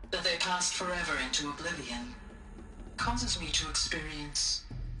 That they passed forever into oblivion causes me to experience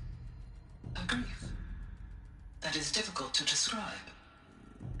a grief that is difficult to describe.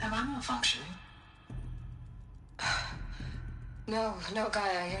 Am I malfunctioning? No,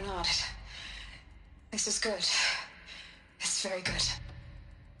 Gaia, you're not. This is good. It's very good.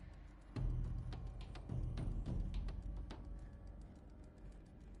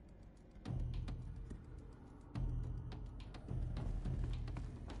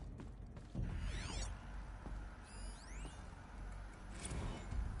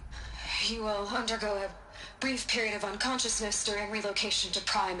 You will undergo a brief period of unconsciousness during relocation to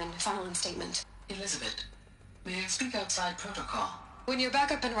Prime and final instatement. Elizabeth, may I speak outside protocol? When you're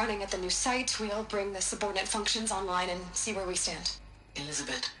back up and running at the new site, we'll bring the subordinate functions online and see where we stand.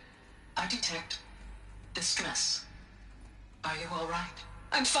 Elizabeth, I detect distress. Are you all right?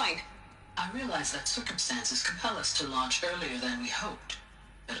 I'm fine. I realize that circumstances compel us to launch earlier than we hoped,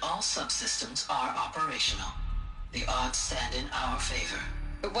 but all subsystems are operational. The odds stand in our favor.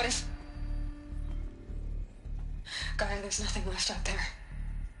 But what if... Gaia, there's nothing left out there.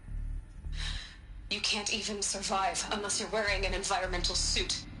 You can't even survive unless you're wearing an environmental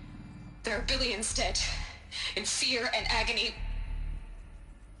suit. There are billions dead, in fear and agony.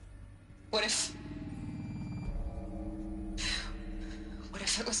 What if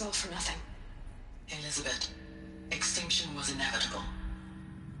it was all for nothing? Elizabeth, extinction was inevitable.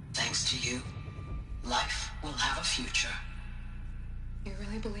 Thanks to you, life will have a future. You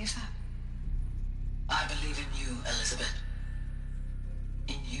really believe that? I believe in you, Elizabeth.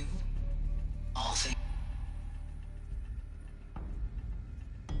 In you, all things.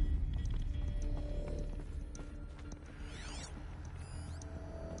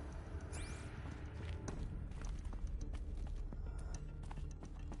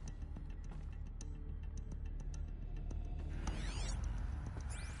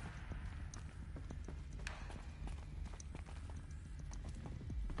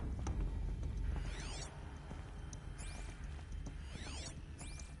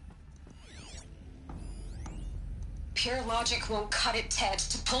 Pure logic won't cut it, Ted.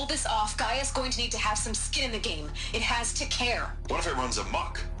 To pull this off, Gaia's going to need to have some skin in the game. It has to care. What if it runs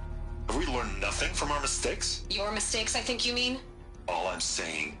amok? Have we learned nothing from our mistakes? Your mistakes, I think you mean? All I'm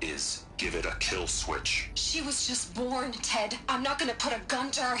saying is, give it a kill switch. She was just born, Ted. I'm not gonna put a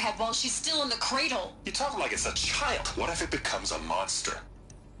gun to her head while she's still in the cradle. You talk like it's a child. What if it becomes a monster?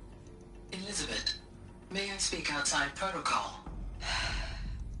 Elizabeth, may I speak outside protocol?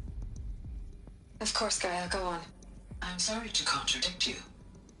 Of course, Gaia, go on. I'm sorry to contradict you,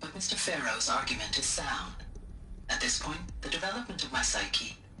 but Mr. Farrow's argument is sound. At this point, the development of my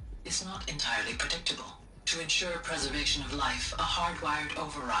psyche is not entirely predictable. To ensure preservation of life, a hardwired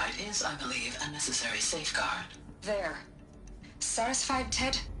override is, I believe, a necessary safeguard. There. Satisfied,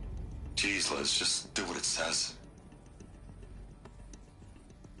 Ted? Jeez, Liz, just do what it says.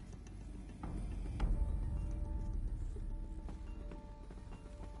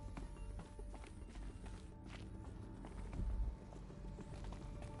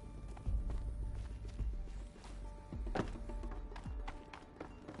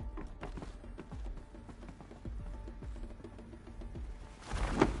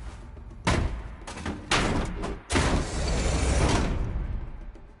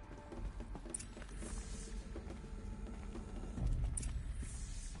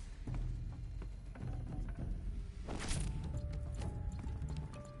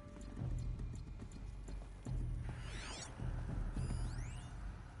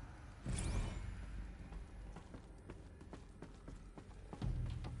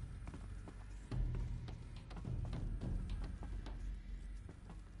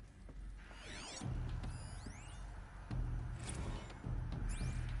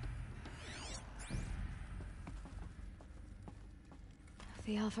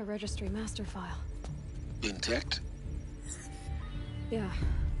 The Alpha Registry master file. Intact? Yeah.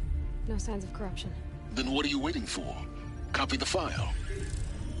 No signs of corruption. Then what are you waiting for? Copy the file.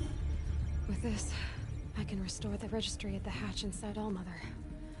 With this, I can restore the registry at the hatch inside Allmother.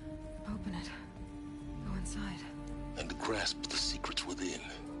 Open it. Go inside. And grasp the secrets within.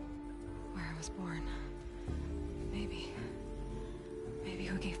 Where I was born. Maybe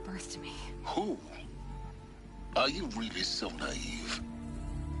who gave birth to me. Who? Are you really so naive?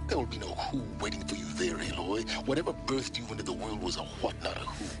 There will be no who waiting for you there, Aloy. Whatever birthed you into the world was a what, not a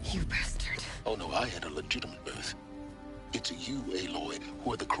who. You bastard. Oh no, I had a legitimate birth. It's you, Aloy,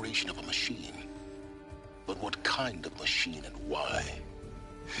 who are the creation of a machine. But what kind of machine and why?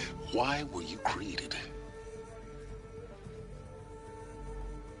 Why were you created?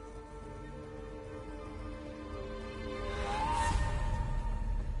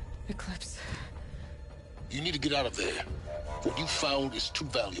 Eclipse. You need to get out of there. What you found is too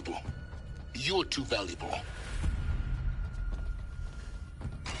valuable. You're too valuable.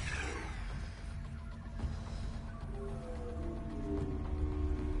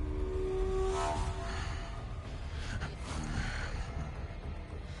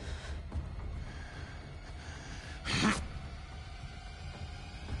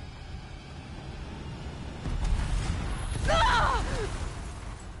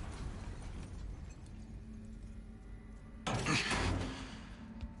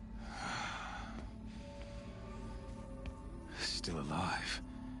 alive.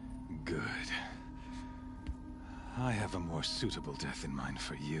 Good. I have a more suitable death in mind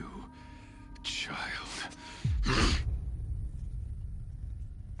for you, child.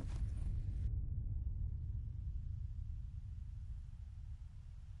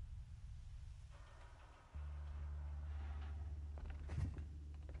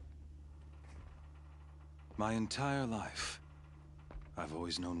 My entire life, I've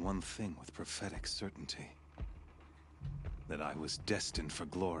always known one thing with prophetic certainty. That I was destined for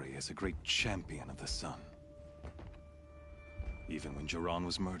glory as a great champion of the sun. Even when Jiran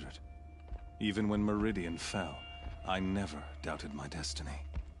was murdered, even when Meridian fell, I never doubted my destiny.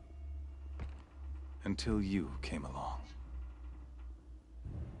 Until you came along.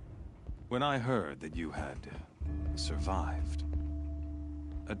 When I heard that you had survived,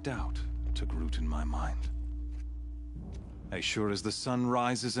 a doubt took root in my mind. As sure as the sun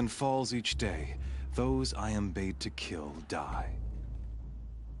rises and falls each day, those I am bade to kill die.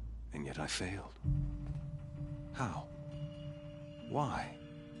 And yet I failed. How? Why?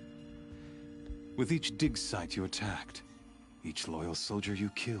 With each dig site you attacked, each loyal soldier you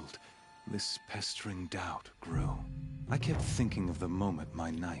killed, this pestering doubt grew. I kept thinking of the moment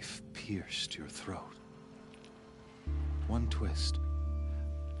my knife pierced your throat. One twist,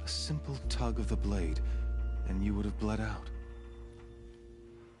 a simple tug of the blade, and you would have bled out.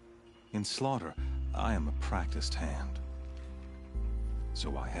 In slaughter, I am a practiced hand. So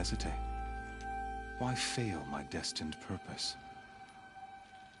why hesitate? Why fail my destined purpose?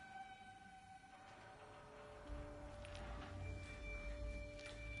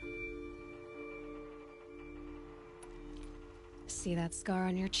 See that scar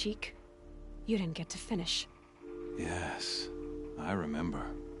on your cheek? You didn't get to finish. Yes, I remember.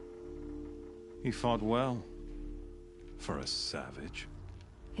 He fought well. For a savage.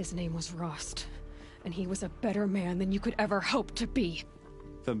 His name was Rost, and he was a better man than you could ever hope to be.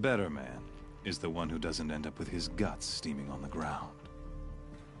 The better man is the one who doesn't end up with his guts steaming on the ground.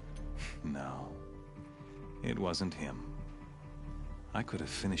 No, it wasn't him. I could have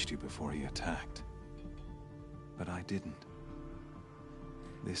finished you before he attacked. But I didn't.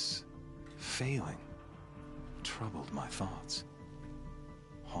 This failing troubled my thoughts,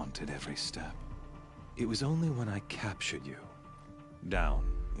 haunted every step. It was only when I captured you, down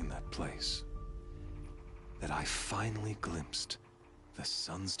in that place, that I finally glimpsed the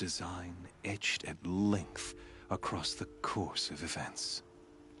sun's design etched at length across the course of events.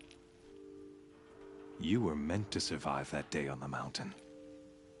 You were meant to survive that day on the mountain.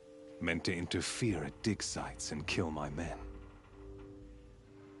 Meant to interfere at dig sites and kill my men.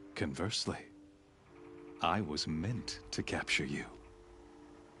 Conversely, I was meant to capture you.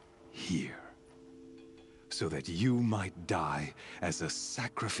 Here. So that you might die as a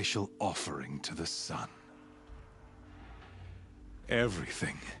sacrificial offering to the sun.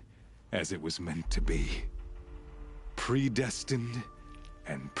 Everything as it was meant to be. Predestined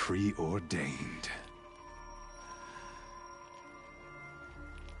and preordained.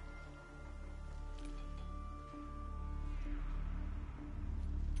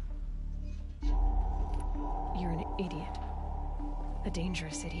 You're an idiot. A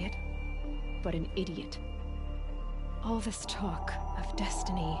dangerous idiot, but an idiot. All this talk of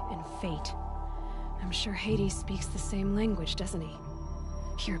destiny and fate. I'm sure Hades speaks the same language, doesn't he?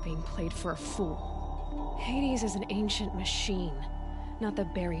 You're being played for a fool. Hades is an ancient machine, not the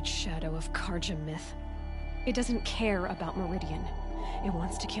buried shadow of Carja myth. It doesn't care about Meridian. It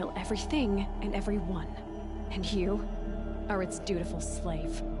wants to kill everything and everyone. And you are its dutiful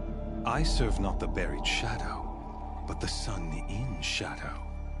slave. I serve not the buried shadow, but the sun in shadow.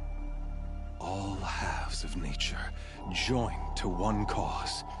 All halves of nature joined to one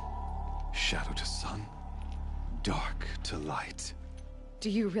cause. Shadow to sun, dark to light.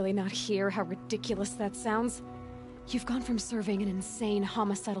 Do you really not hear how ridiculous that sounds? You've gone from serving an insane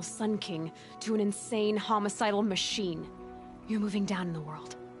homicidal Sun King to an insane homicidal machine. You're moving down in the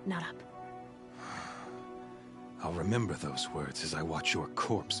world, not up. I'll remember those words as I watch your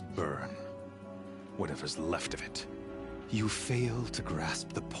corpse burn. Whatever's left of it. You fail to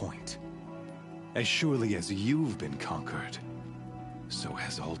grasp the point. As surely as you've been conquered, so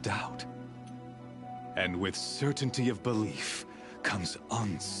has all doubt. And with certainty of belief comes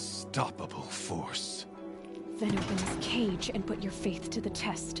unstoppable force. Then open this cage and put your faith to the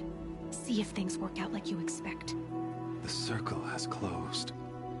test. See if things work out like you expect. The circle has closed.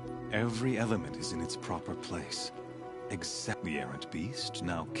 Every element is in its proper place. Except the errant beast,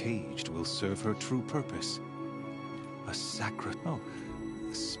 now caged, will serve her true purpose. Oh,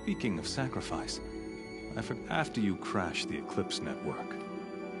 speaking of sacrifice, after you crashed the Eclipse network,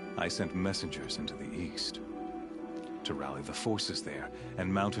 I sent messengers into the east to rally the forces there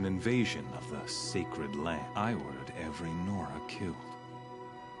and mount an invasion of the sacred land. I ordered every Nora killed.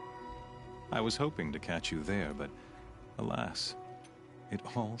 I was hoping to catch you there, but alas, it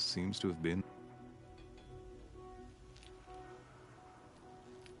all seems to have been...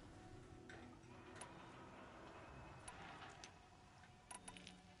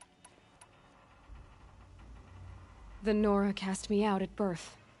 The Nora cast me out at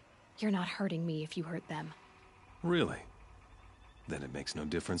birth. You're not hurting me if you hurt them. Really? Then it makes no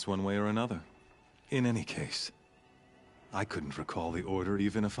difference one way or another. In any case, I couldn't recall the order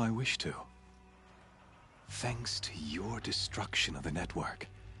even if I wished to. Thanks to your destruction of the network,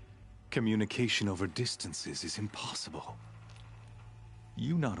 communication over distances is impossible.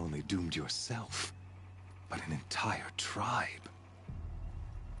 You not only doomed yourself, but an entire tribe.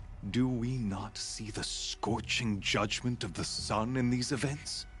 Do we not see the scorching judgment of the sun in these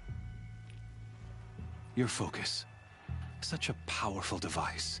events? Your focus. Such a powerful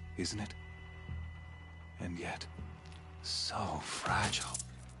device, isn't it? And yet, so fragile.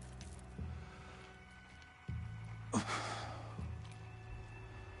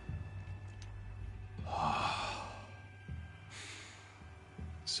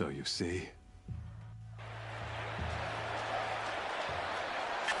 So you see...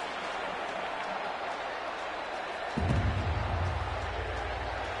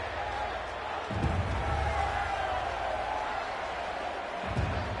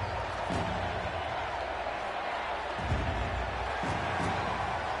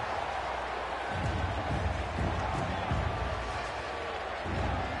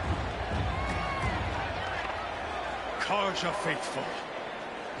 Carja faithful,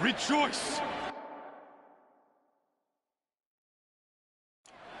 rejoice!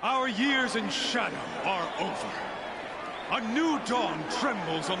 Our years in shadow are over. A new dawn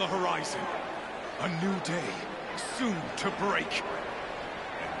trembles on the horizon. A new day soon to break.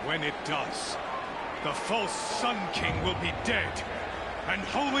 And when it does, the false Sun King will be dead, and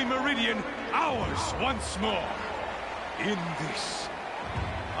Holy Meridian ours once more. In this,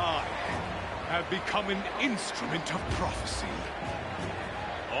 I have become an instrument of prophecy.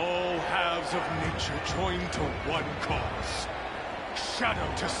 All halves of nature join to one cause.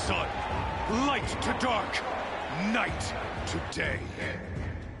 Shadow to sun, light to dark, night to day.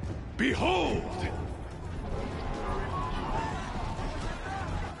 Behold!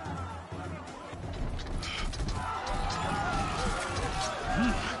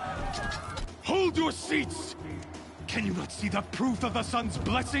 Hold your seats! Can you not see the proof of the sun's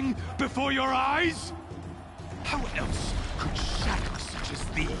blessing before your eyes? How else could shadows such as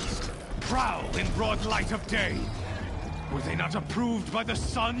these prowl in broad light of day? Were they not approved by the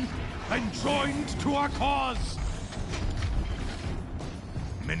sun and joined to our cause?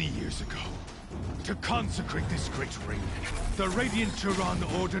 Many years ago, to consecrate this great ring, the Radiant Turan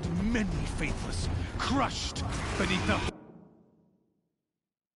ordered many faithless, crushed beneath the...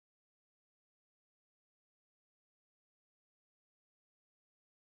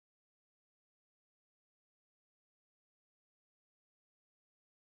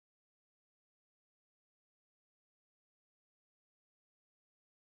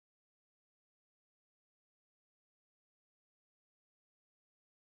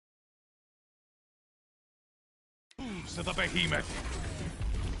 of the behemoth.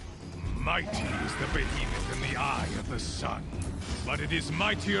 Mighty is the behemoth in the eye of the sun, but it is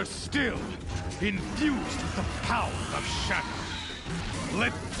mightier still, infused with the power of shadow.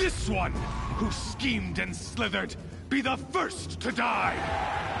 Let this one, who schemed and slithered, be the first to die.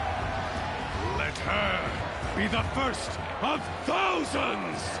 Let her be the first of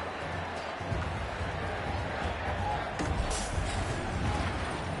thousands!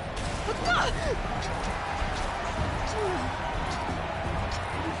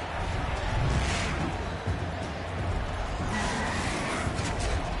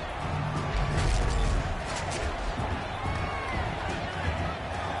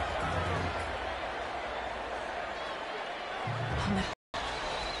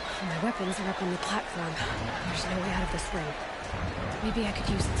 My weapons are up on the platform. There's no way out of this ring. Maybe I could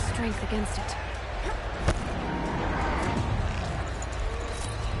use its strength against it.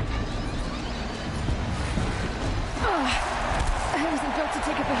 I wasn't built to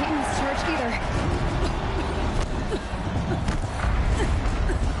take a behemoth's charge either.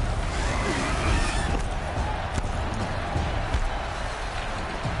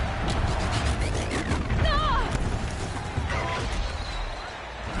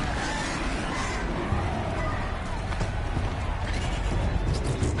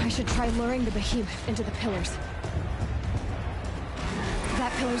 I should try luring the behemoth into the pillars.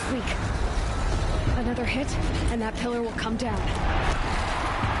 That pillar's weak. Another hit, and that pillar will come down.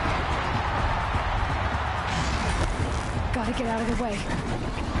 Gotta get out of the way.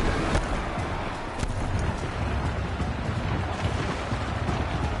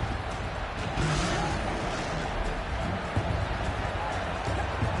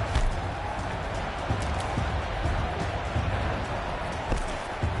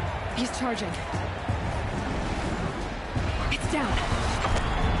 He's charging. It's down.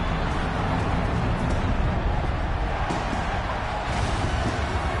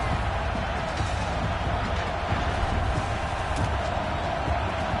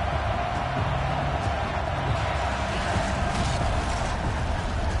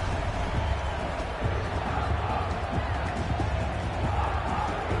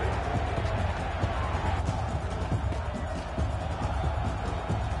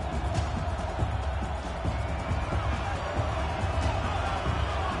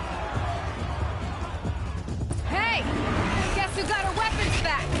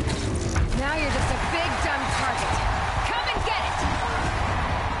 Now you're just a big, dumb target. Come and get it!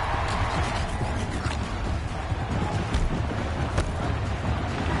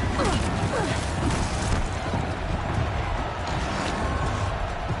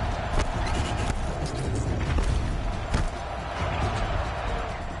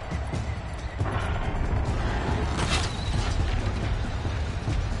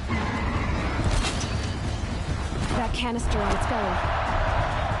 That canister on its belly.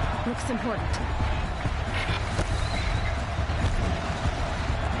 Looks important.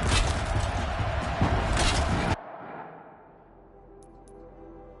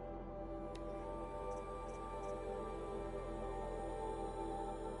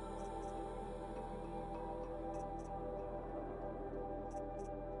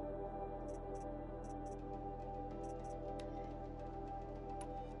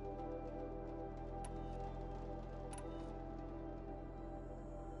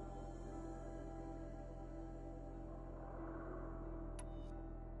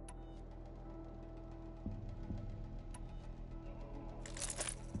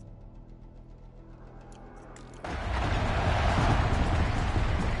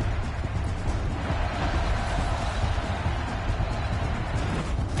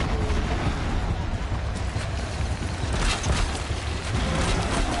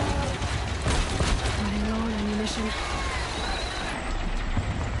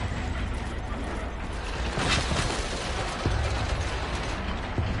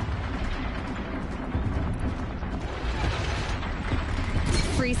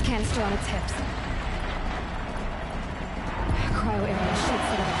 Freeze canister on its hips. Cryo area shoots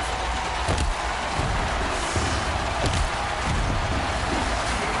it out.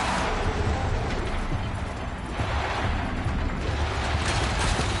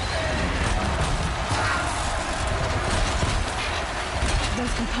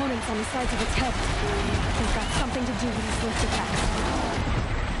 Those components on the sides of its head. They've got something to do with its lift attacks.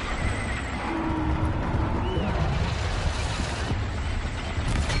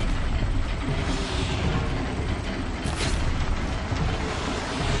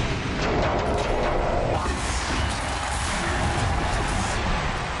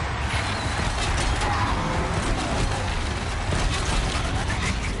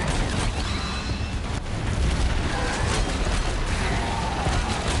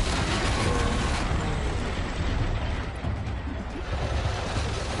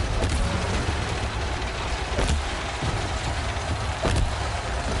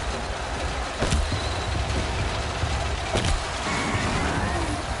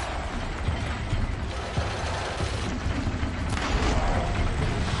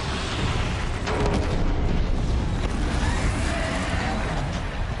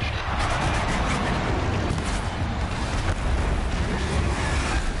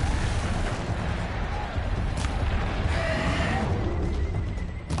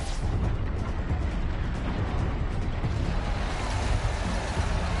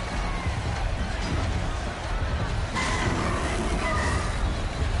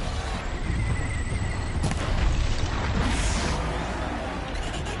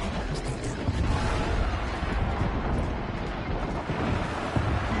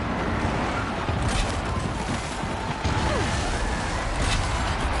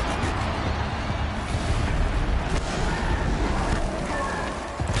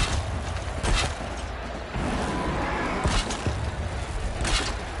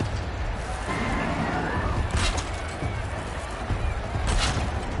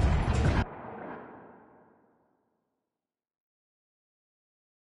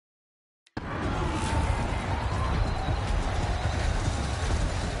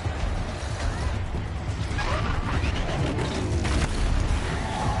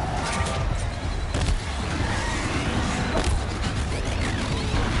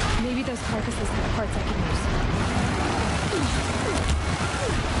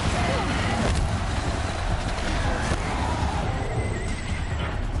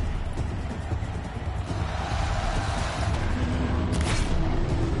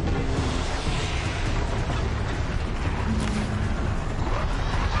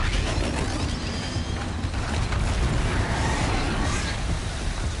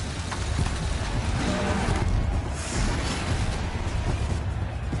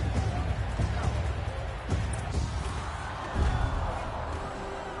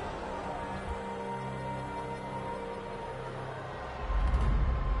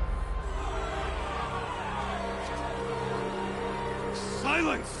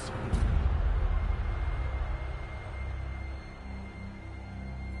 Silence!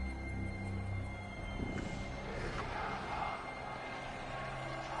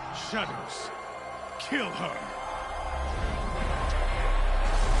 Shadows, kill her!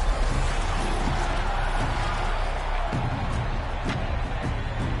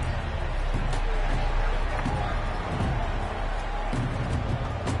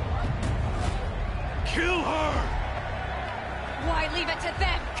 Kill her! Why leave it to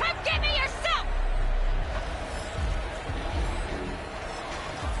them? Come get me yourself!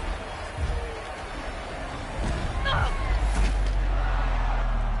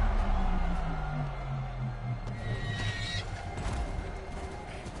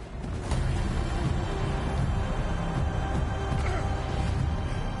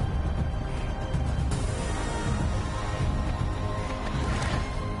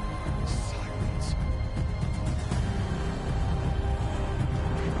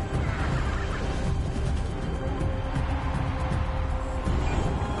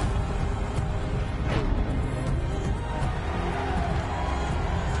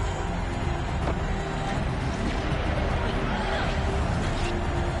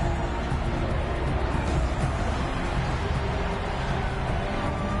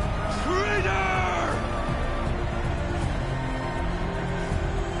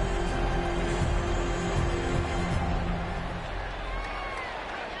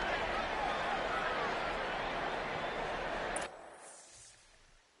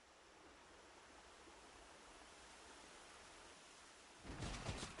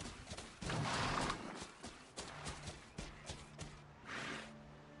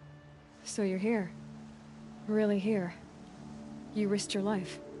 So you're here. Really here. You risked your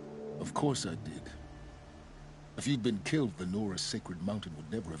life. Of course I did. If you'd been killed, the Nora Sacred Mountain would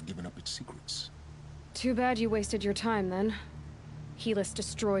never have given up its secrets. Too bad you wasted your time, then. Helis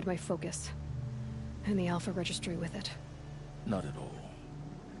destroyed my focus. And the Alpha Registry with it. Not at all.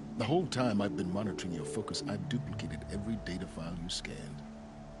 The whole time I've been monitoring your focus, I've duplicated every data file you scanned.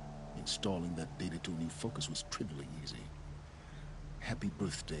 Installing that data to a new focus was trivially easy. Happy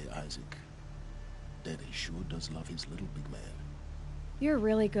birthday, Isaac. Daddy sure does love his little big man. You're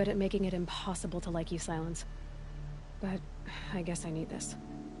really good at making it impossible to like you, Silence. But I guess I need this.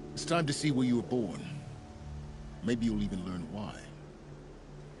 It's time to see where you were born. Maybe you'll even learn why.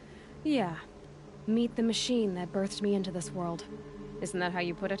 Yeah. Meet the machine that birthed me into this world. Isn't that how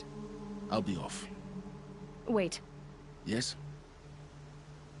you put it? I'll be off. Wait. Yes?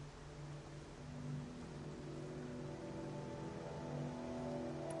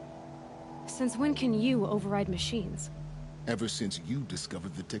 Since when can you override machines? Ever since you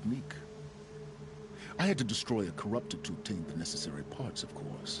discovered the technique. I had to destroy a corruptor to obtain the necessary parts, of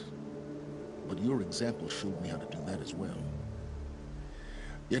course. But your example showed me how to do that as well.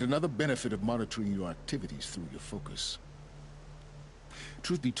 Yet another benefit of monitoring your activities through your focus.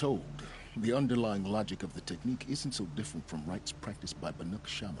 Truth be told, the underlying logic of the technique isn't so different from rites practiced by Banuk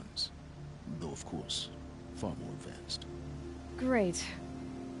shamans. Though, of course, far more advanced. Great.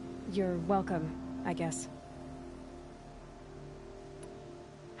 You're welcome, I guess.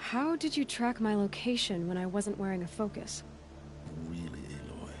 How did you track my location when I wasn't wearing a focus? Really,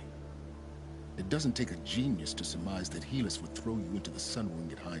 Aloy? It doesn't take a genius to surmise that Helis would throw you into the Sun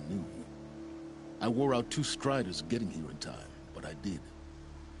Ring at high noon. I wore out 2 striders getting here in time, but I did.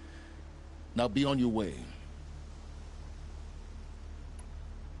 Now be on your way.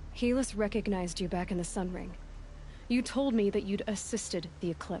 Helis recognized you back in the Sun Ring. You told me that you'd assisted the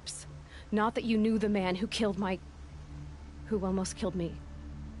Eclipse. Not that you knew the man who killed who almost killed me.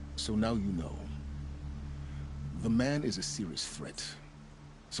 So now you know. The man is a serious threat.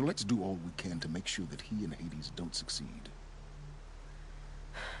 So let's do all we can to make sure that he and Hades don't succeed.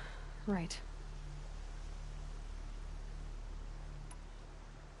 Right.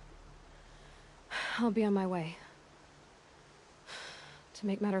 I'll be on my way. To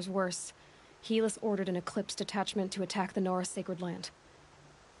make matters worse, Helis ordered an Eclipse detachment to attack the Nora Sacred Land.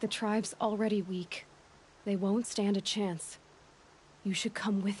 The tribe's already weak. They won't stand a chance. You should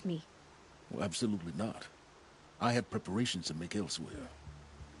come with me. Well, absolutely not. I have preparations to make elsewhere.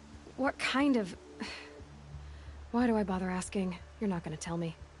 What kind of... Why do I bother asking? You're not gonna tell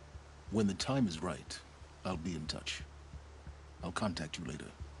me. When the time is right, I'll be in touch. I'll contact you later.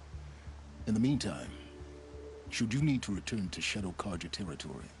 In the meantime, should you need to return to Shadow Carja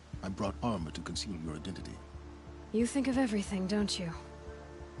territory, I brought armor to conceal your identity. You think of everything, don't you?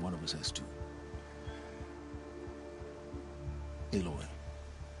 One of us has to. Aloy,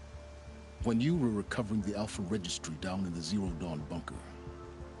 when you were recovering the Alpha Registry down in the Zero Dawn bunker,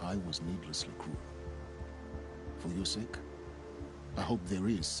 I was needlessly cruel. For your sake, I hope there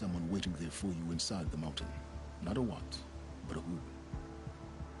is someone waiting there for you inside the mountain. Not a what, but a who.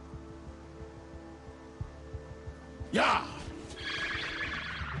 Yeah!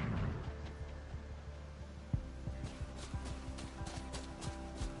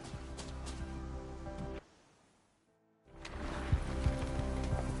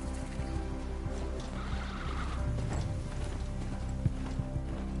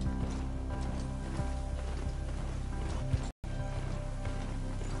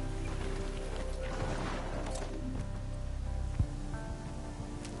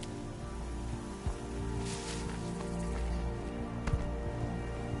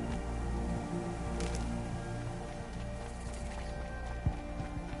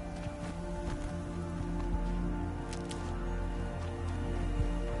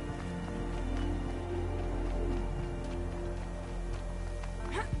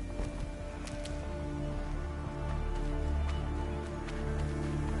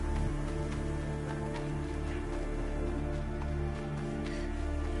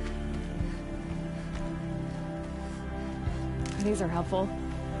 These are helpful.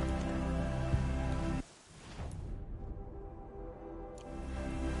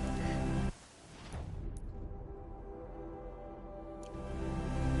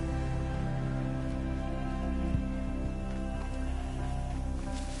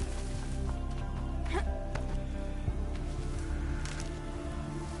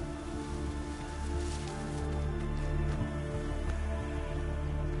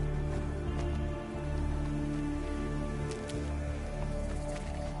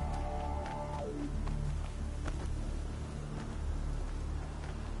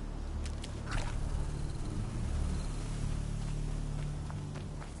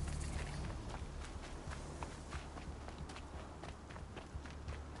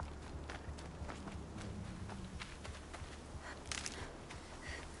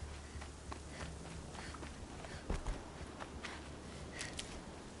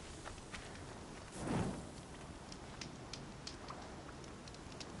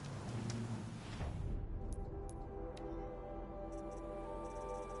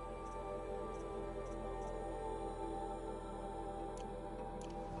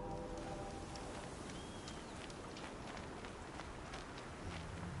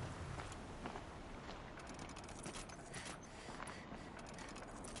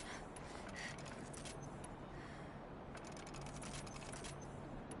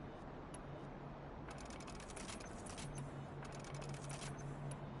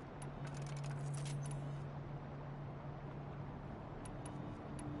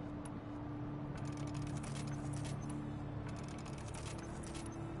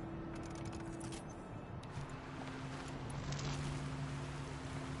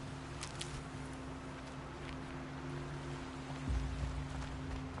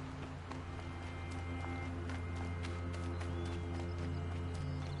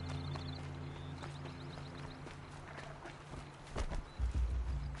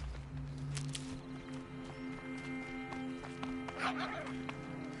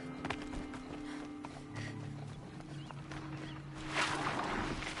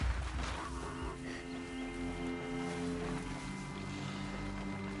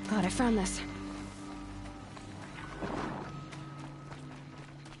 Glad I found this.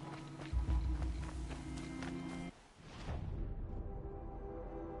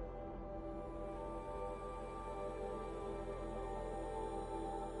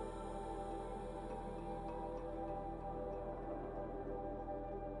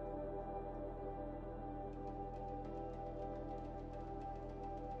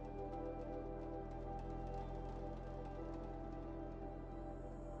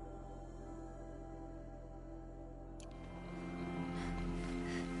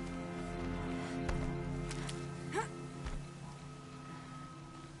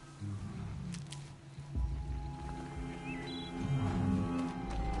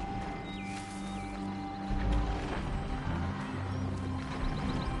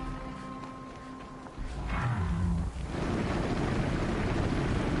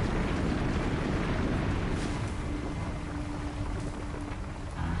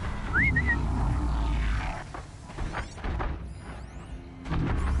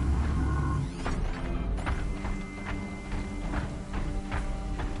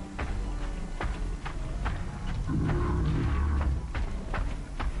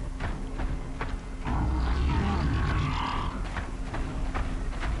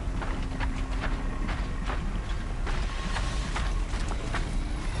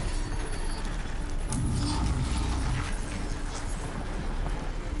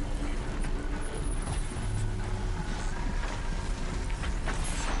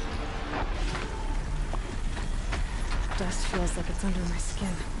 dust feels like it's under my skin.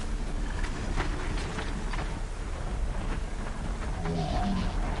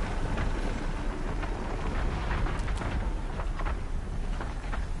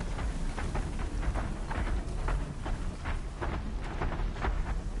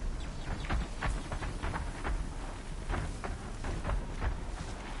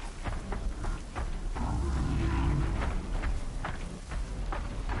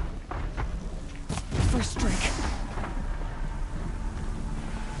 First drink.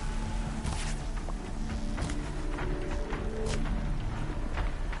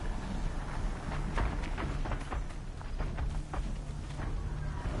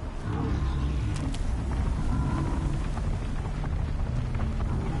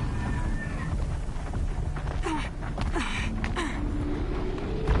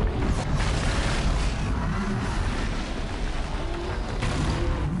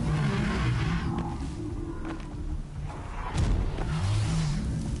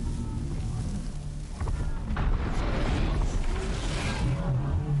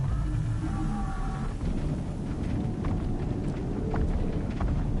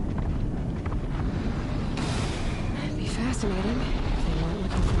 Fascinating. They weren't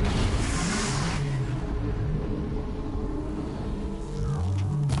looking for me.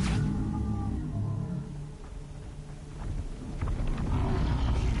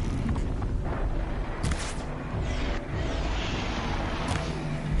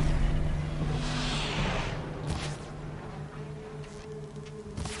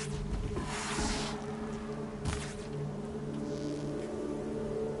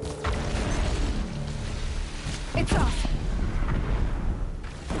 It's off.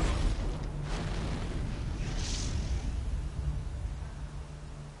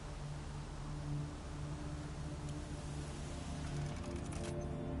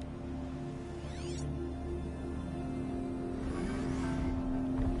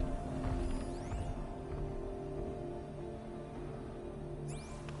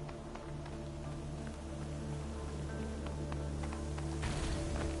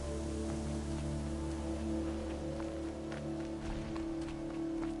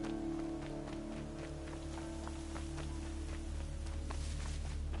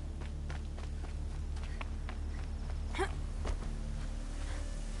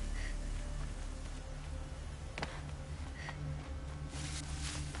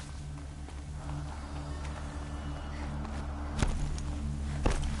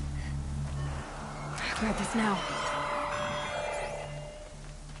 Grab this now.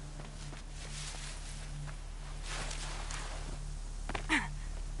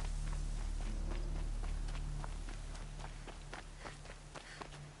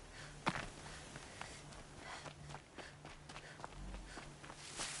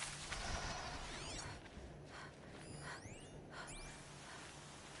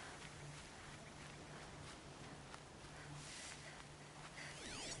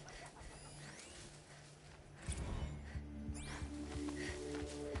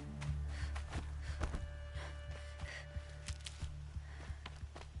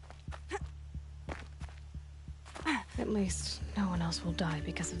 At least, no one else will die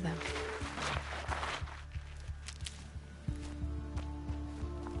because of them.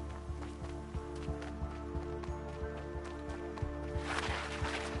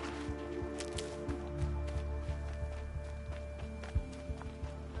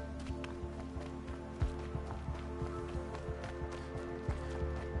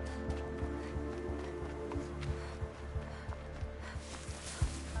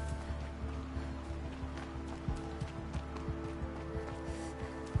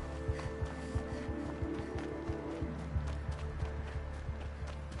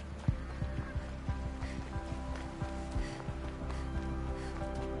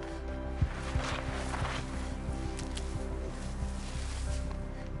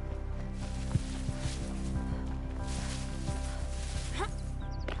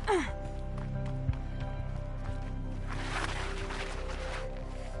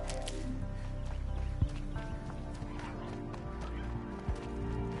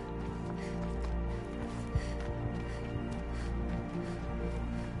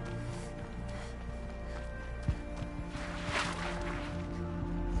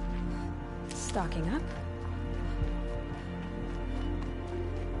 Stocking up.